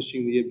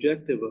accomplishing the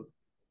objective of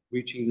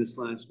reaching this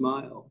last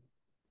mile?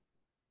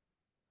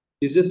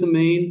 Is it the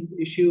main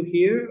issue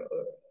here,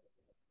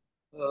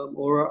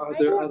 or are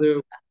there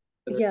other?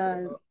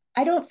 Yeah,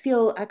 I don't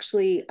feel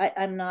actually.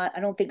 I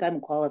don't think I'm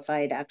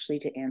qualified actually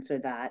to answer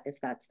that. If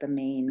that's the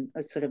main,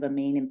 sort of a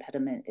main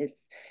impediment,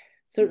 it's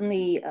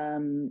certainly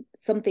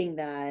something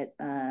that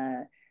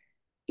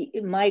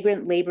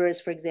migrant laborers,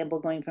 for example,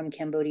 going from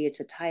Cambodia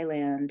to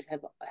Thailand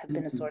have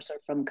been a source, or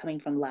from coming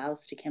from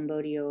Laos to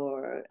Cambodia,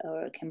 or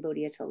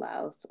Cambodia to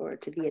Laos, or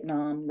to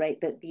Vietnam, right?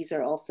 That these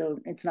are also,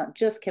 it's not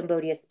just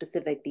Cambodia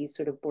specific, these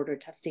sort of border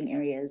testing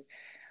areas,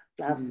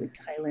 Laos and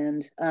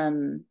Thailand.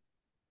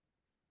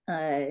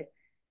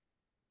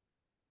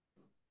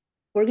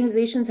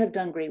 Organizations have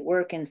done great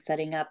work in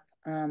setting up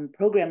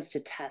programs to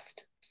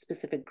test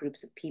specific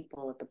groups of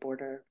people at the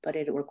border, but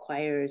it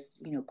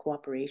requires,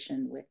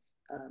 cooperation with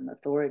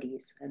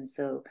authorities. And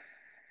so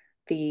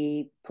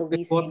the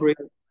policing.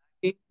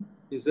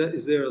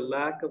 Is there a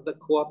lack of the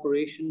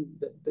cooperation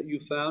that you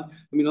found?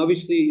 I mean,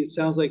 obviously, it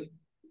sounds like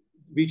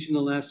reaching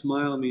the last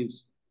mile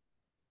means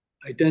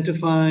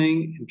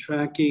identifying and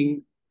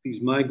tracking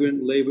these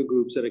migrant labor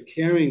groups that are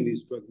carrying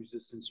these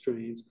drug-resistant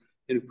strains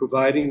and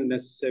providing the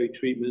necessary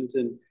treatment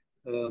and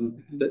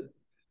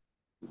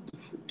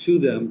to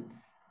them.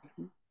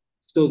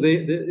 So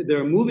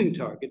they're a moving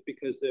target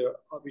because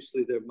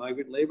they're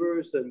migrant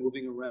laborers that are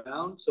moving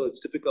around. So it's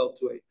difficult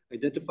to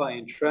identify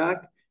and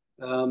track.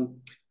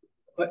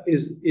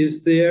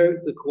 Is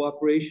there the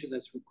cooperation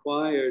that's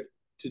required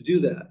to do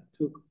that?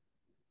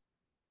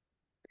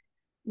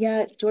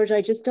 Yeah, George,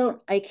 I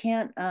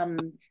can't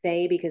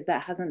say because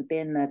that hasn't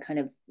been the kind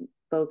of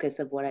focus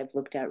of what I've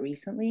looked at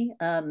recently.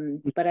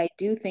 But I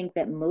do think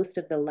that most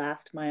of the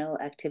last mile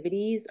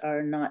activities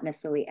are not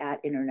necessarily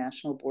at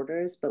international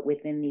borders, but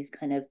within these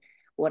kind of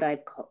what I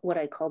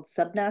called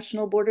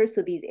subnational borders.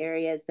 So these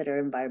areas that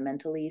are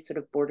environmentally sort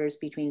of borders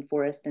between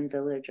forest and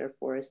village or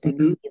forest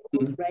and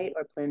field, right?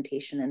 Or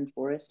plantation and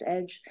forest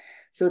edge.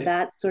 So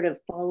that's sort of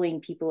following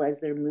people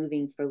as they're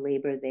moving for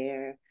labor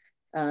there.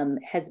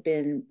 Has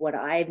been what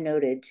I've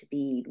noted to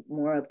be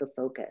more of the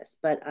focus.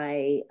 But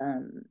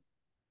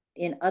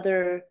in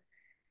other,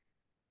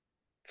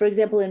 for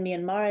example, in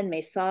Myanmar and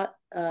Mesat,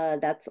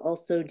 that's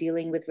also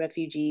dealing with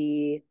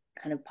refugee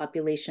kind of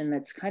population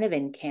that's kind of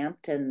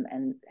encamped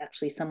and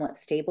actually somewhat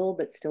stable,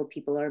 but still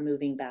people are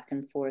moving back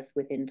and forth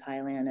within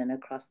Thailand and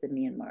across the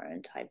Myanmar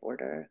and Thai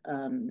border.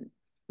 And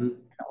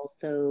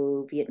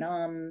also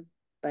Vietnam.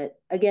 But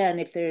again,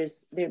 if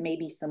there may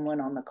be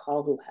someone on the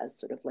call who has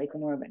sort of like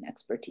more of an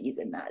expertise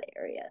in that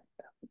area,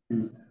 I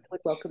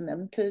would welcome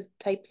them to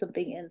type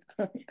something in.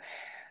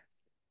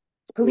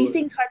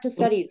 Policing's hard to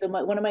study. So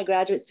one of my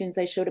graduate students,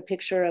 I showed a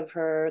picture of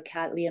her,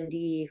 Kat Liam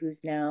D,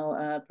 who's now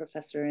a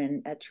professor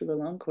at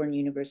Chulalongkorn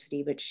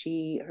University, but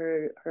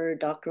her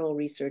doctoral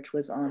research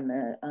was on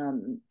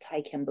the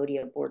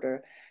Thai-Cambodia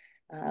border,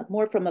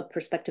 more from a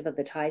perspective of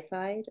the Thai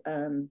side,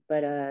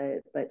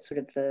 but sort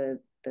of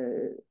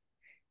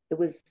it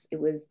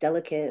was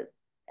delicate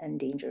and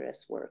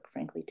dangerous work,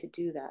 frankly, to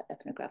do that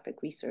ethnographic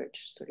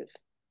research, sort of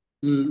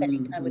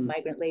spending time with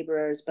migrant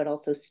laborers, but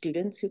also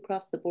students who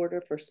cross the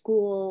border for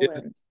school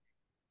and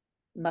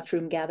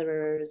mushroom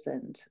gatherers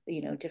and,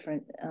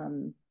 different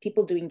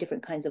people doing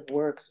different kinds of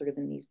work sort of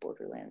in these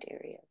borderland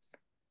areas.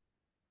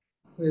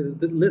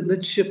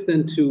 Let's shift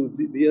then to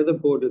the other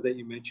border that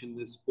you mentioned,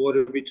 this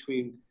border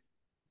between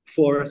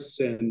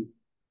forests and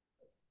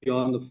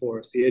beyond the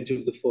forest, the edge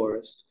of the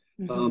forest,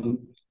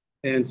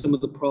 and some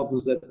of the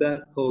problems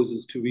that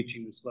poses to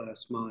reaching this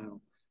last mile.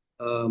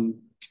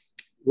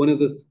 One of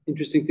the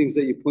interesting things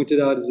that you pointed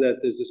out is that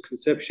there's this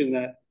conception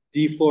that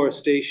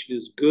deforestation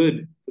is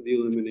good for the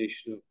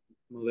elimination of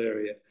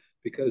malaria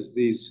because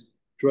these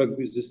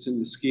drug-resistant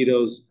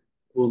mosquitoes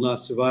will not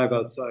survive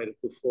outside of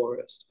the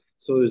forest.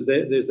 So there's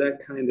that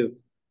kind of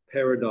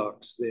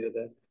paradox there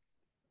that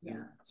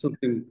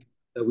something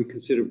that we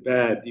consider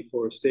bad,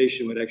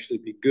 deforestation, would actually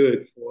be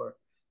good for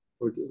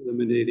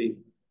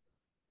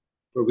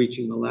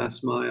reaching the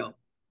last mile.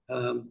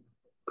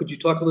 Could you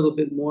talk a little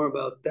bit more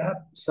about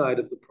that side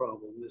of the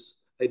problem, this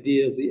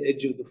idea of the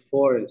edge of the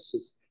forest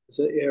as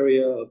an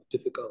area of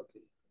difficulty?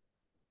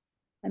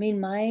 I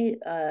mean,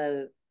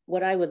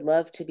 what I would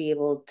love to be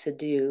able to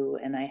do,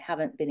 and I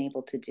haven't been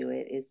able to do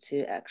it, is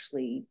to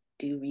actually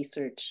do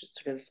research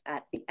sort of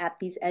at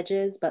these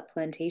edges, but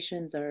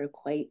plantations are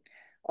quite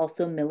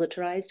also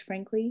militarized,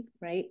 frankly,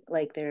 right?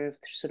 Like they're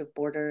sort of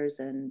borders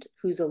and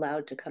who's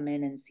allowed to come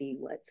in and see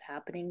what's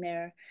happening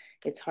there.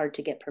 It's hard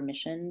to get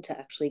permission to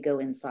actually go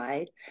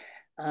inside.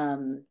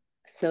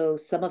 So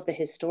some of the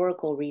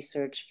historical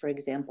research, for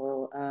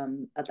example,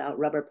 about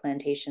rubber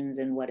plantations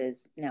in what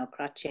is now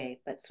Krache,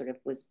 but sort of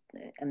was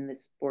in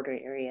this border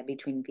area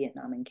between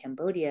Vietnam and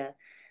Cambodia,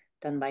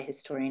 done by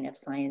historian of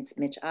science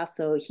Mitch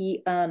Asso,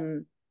 he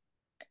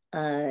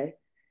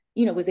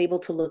was able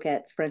to look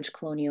at French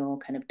colonial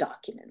kind of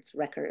documents,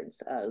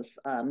 records of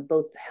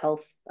both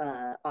health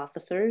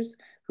officers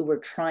who were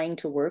trying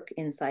to work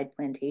inside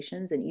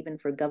plantations, and even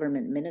for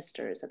government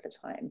ministers at the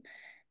time.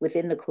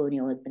 Within the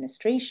colonial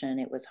administration,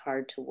 it was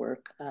hard to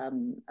work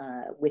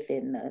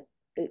within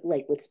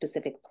with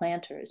specific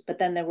planters. But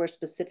then there were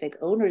specific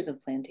owners of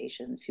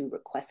plantations who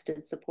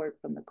requested support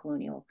from the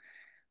colonial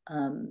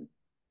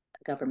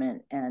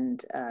government.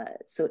 And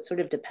so it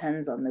sort of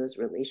depends on those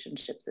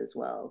relationships as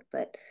well.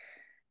 But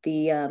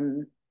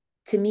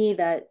to me,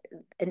 that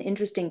an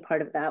interesting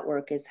part of that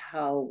work is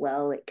how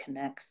well it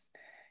connects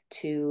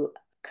to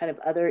kind of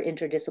other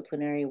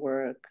interdisciplinary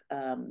work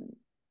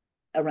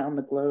around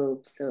the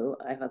globe. So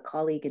I have a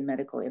colleague in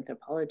medical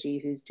anthropology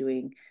who's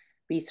doing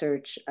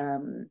research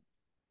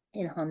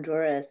in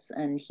Honduras,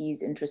 and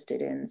he's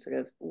interested in sort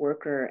of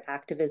worker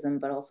activism,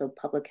 but also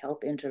public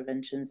health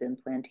interventions in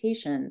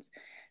plantations,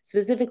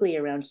 specifically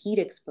around heat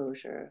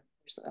exposure.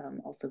 There's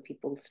also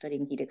people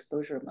studying heat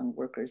exposure among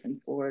workers in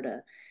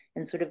Florida,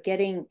 and sort of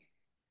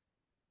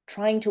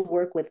trying to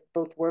work with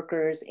both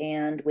workers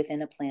and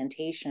within a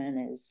plantation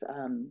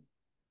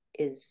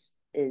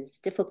is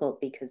difficult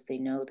because they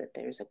know that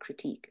there's a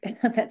critique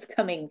that's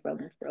coming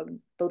from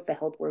both the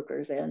health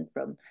workers and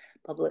from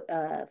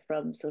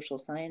social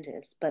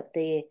scientists. But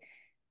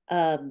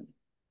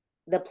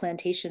the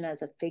plantation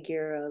as a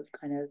figure of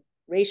kind of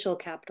racial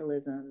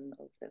capitalism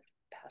of the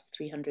past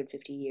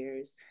 350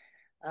 years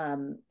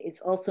it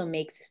also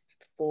makes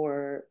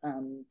for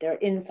there are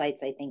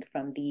insights, I think,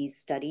 from these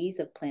studies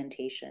of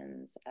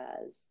plantations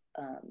as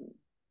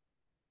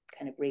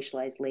kind of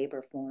racialized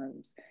labor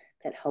forms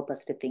that help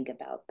us to think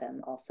about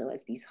them also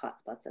as these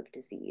hotspots of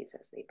disease,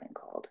 as they've been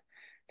called.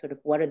 Sort of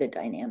what are the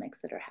dynamics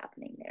that are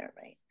happening there,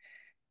 right?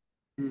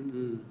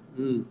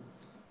 Mm-hmm.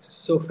 It's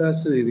so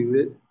fascinating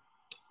that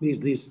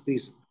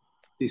these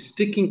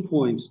sticking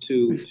points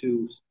to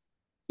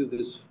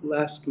this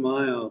last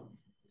mile,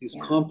 these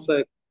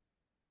complex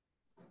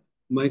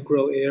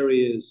micro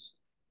areas.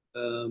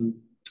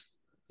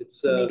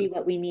 So maybe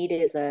what we need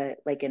is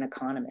like an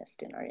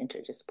economist in our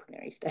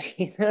interdisciplinary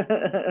studies,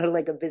 or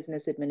like a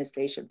business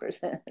administration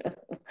person.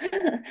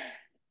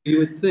 You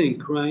would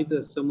think, right?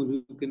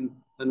 Someone who can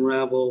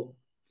unravel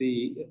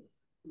the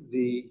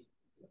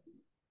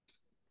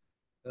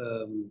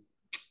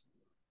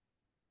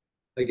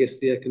I guess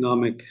the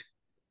economic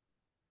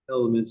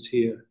elements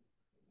here.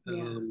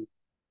 The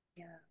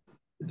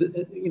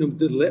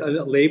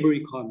labor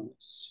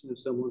economists,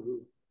 someone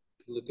who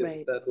can look at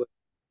it that way.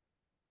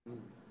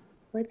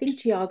 Well, I think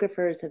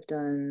geographers have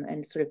done,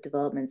 and sort of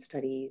development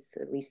studies,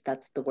 at least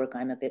that's the work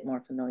I'm a bit more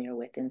familiar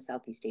with in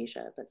Southeast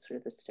Asia, but sort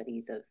of the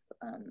studies of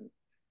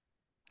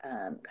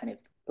kind of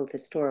both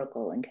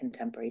historical and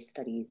contemporary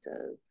studies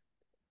of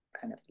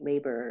kind of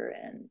labor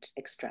and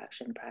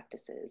extraction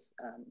practices,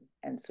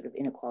 and sort of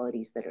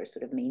inequalities that are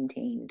sort of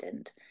maintained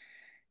and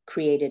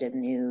created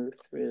anew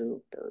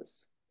through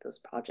those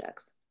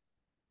projects.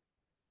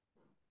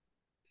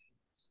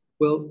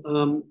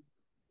 Well,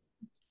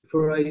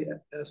 before I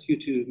ask you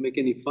to make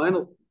any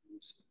final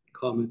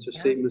comments or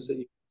statements that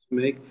you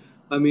make,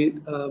 I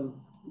mean,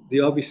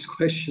 the obvious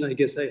question I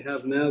guess I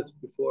have now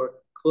before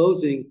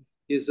closing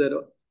is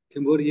that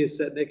Cambodia is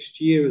set next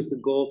year as the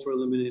goal for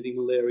eliminating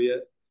malaria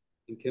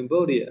in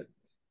Cambodia.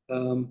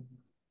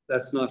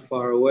 That's not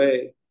far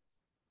away.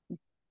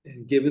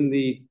 And given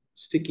the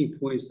sticking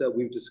points that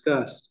we've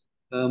discussed,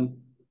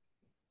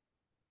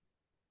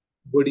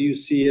 what do you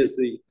see as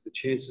the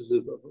chances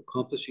of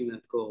accomplishing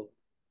that goal?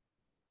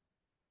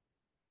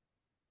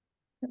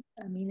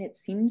 I mean, it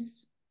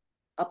seems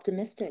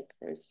optimistic.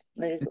 There's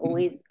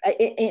always,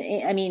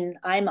 I mean,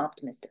 I'm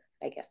optimistic,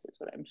 I guess is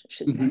what I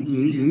should say.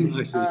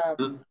 I see.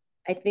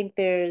 I think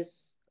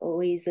there's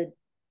always a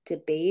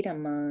debate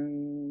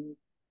among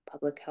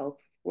public health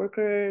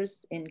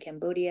workers in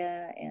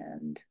Cambodia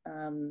and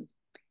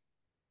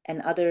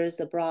others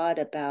abroad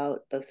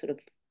about the sort of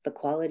the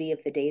quality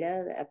of the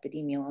data, the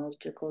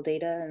epidemiological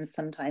data, and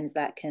sometimes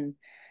that can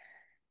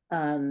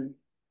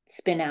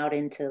spin out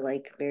into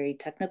like very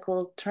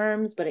technical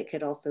terms, but it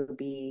could also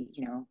be,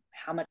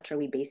 how much are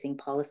we basing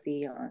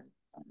policy on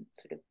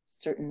sort of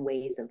certain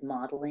ways of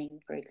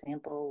modeling, for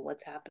example,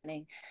 what's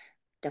happening.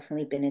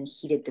 Definitely been in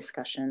heated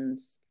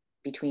discussions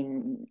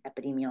between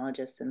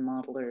epidemiologists and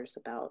modelers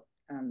about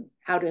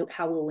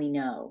how will we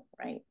know,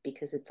 right?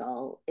 Because it's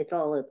all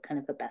a kind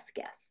of a best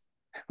guess.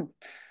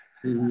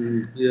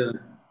 Yeah.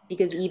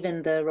 Because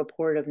even the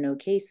report of no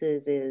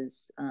cases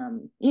is,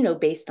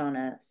 based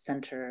on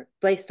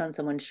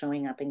someone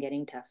showing up and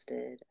getting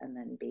tested, and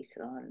then based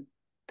on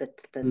the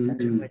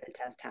center where the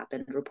test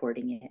happened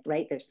reporting it,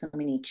 right? There's so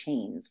many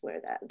chains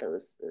where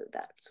those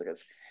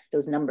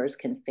numbers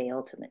can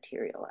fail to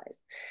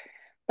materialize.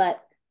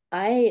 But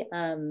I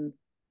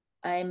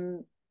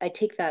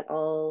take that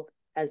all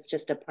as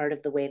just a part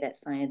of the way that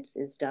science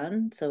is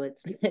done. So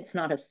it's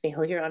not a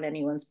failure on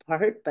anyone's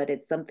part, but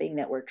it's something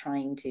that we're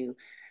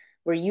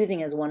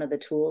using as one of the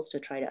tools to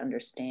try to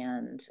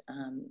understand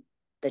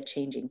the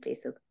changing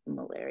face of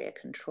malaria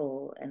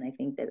control. And I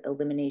think that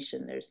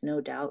elimination, there's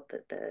no doubt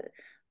that the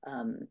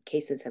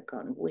cases have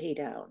gone way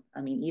down.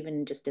 I mean,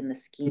 even just in the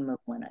scheme of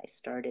when I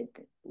started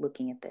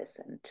looking at this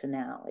and to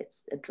now,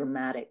 it's a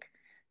dramatic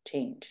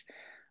change.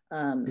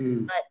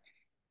 But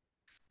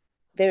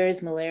there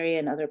is malaria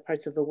in other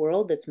parts of the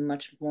world that's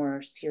much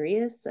more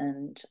serious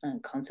and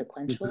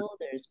consequential.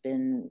 There's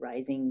been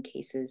rising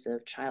cases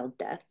of child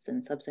deaths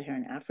in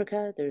sub-Saharan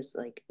Africa. There's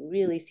like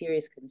really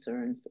serious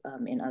concerns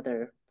in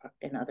other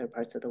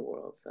parts of the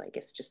world. So I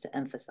guess just to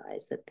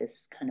emphasize that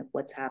this kind of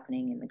what's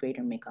happening in the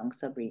Greater Mekong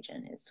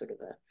subregion is sort of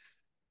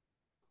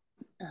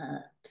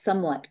a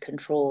somewhat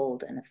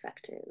controlled and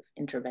effective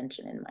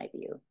intervention, in my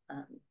view.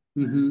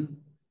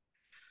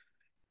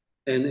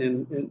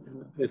 And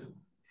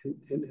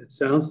it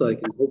sounds like,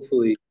 and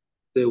hopefully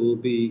there will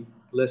be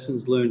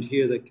lessons learned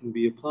here that can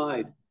be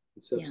applied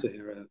in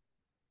sub-Saharan.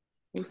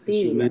 We'll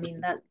see. I mean,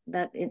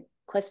 that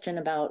question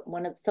about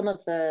some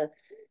of the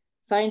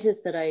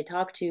scientists that I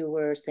talked to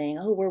were saying,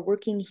 oh, we're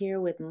working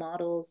here with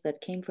models that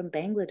came from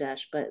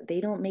Bangladesh, but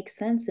they don't make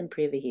sense in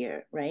Priva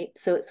here, right?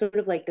 So it's sort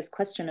of like this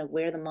question of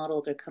where the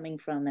models are coming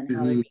from and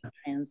how they're being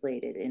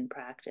translated in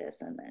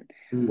practice, and then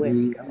where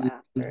we go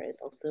after is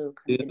also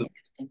kind of an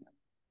interesting one.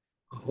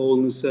 A whole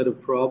new set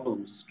of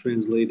problems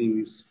translating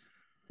these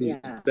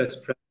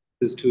best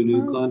practices to a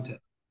new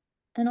context.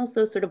 And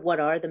also sort of what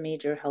are the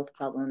major health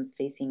problems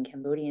facing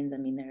Cambodians? I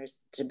mean,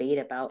 there's debate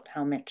about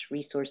how much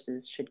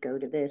resources should go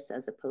to this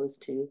as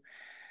opposed to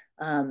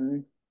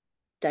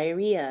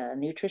diarrhea,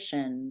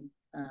 nutrition,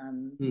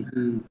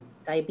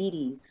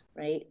 diabetes,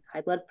 right?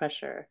 High blood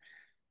pressure,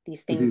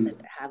 these things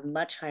that have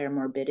much higher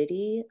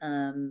morbidity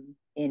in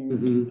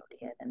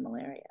Cambodia than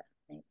malaria,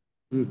 right?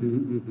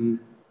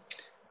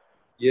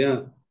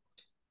 Yeah.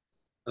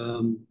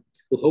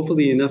 Well,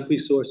 hopefully enough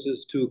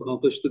resources to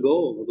accomplish the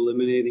goal of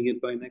eliminating it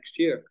by next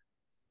year.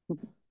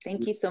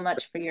 Thank you so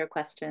much for your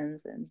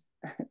questions. And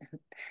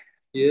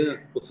yeah,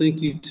 well,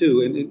 thank you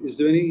too. And is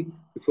there any,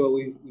 before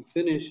we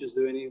finish, is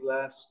there any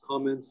last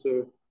comments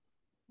or?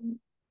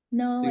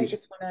 No, I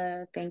just want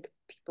to thank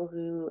people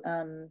who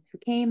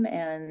came,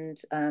 and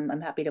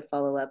I'm happy to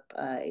follow up.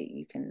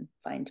 You can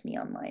find me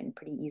online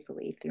pretty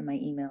easily through my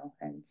email,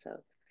 and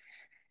so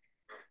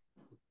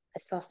I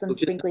saw some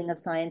sprinkling of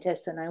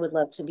scientists, and I would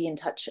love to be in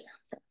touch.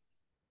 So.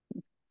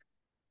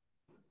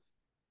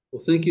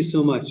 Well, thank you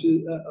so much.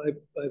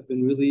 I've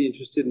been really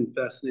interested and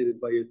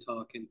fascinated by your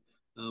talk, and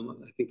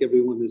I think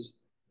everyone has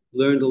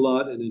learned a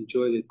lot and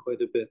enjoyed it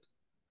quite a bit.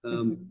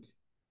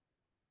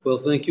 Well,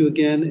 thank you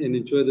again, and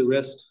enjoy the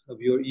rest of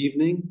your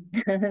evening.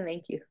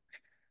 Thank you.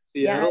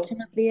 Seattle.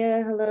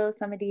 Yeah, hello,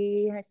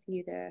 Samadi. I see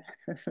you there.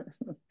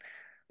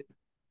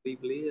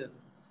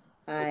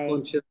 Bye.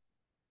 Bye,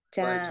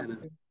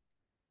 Jenna.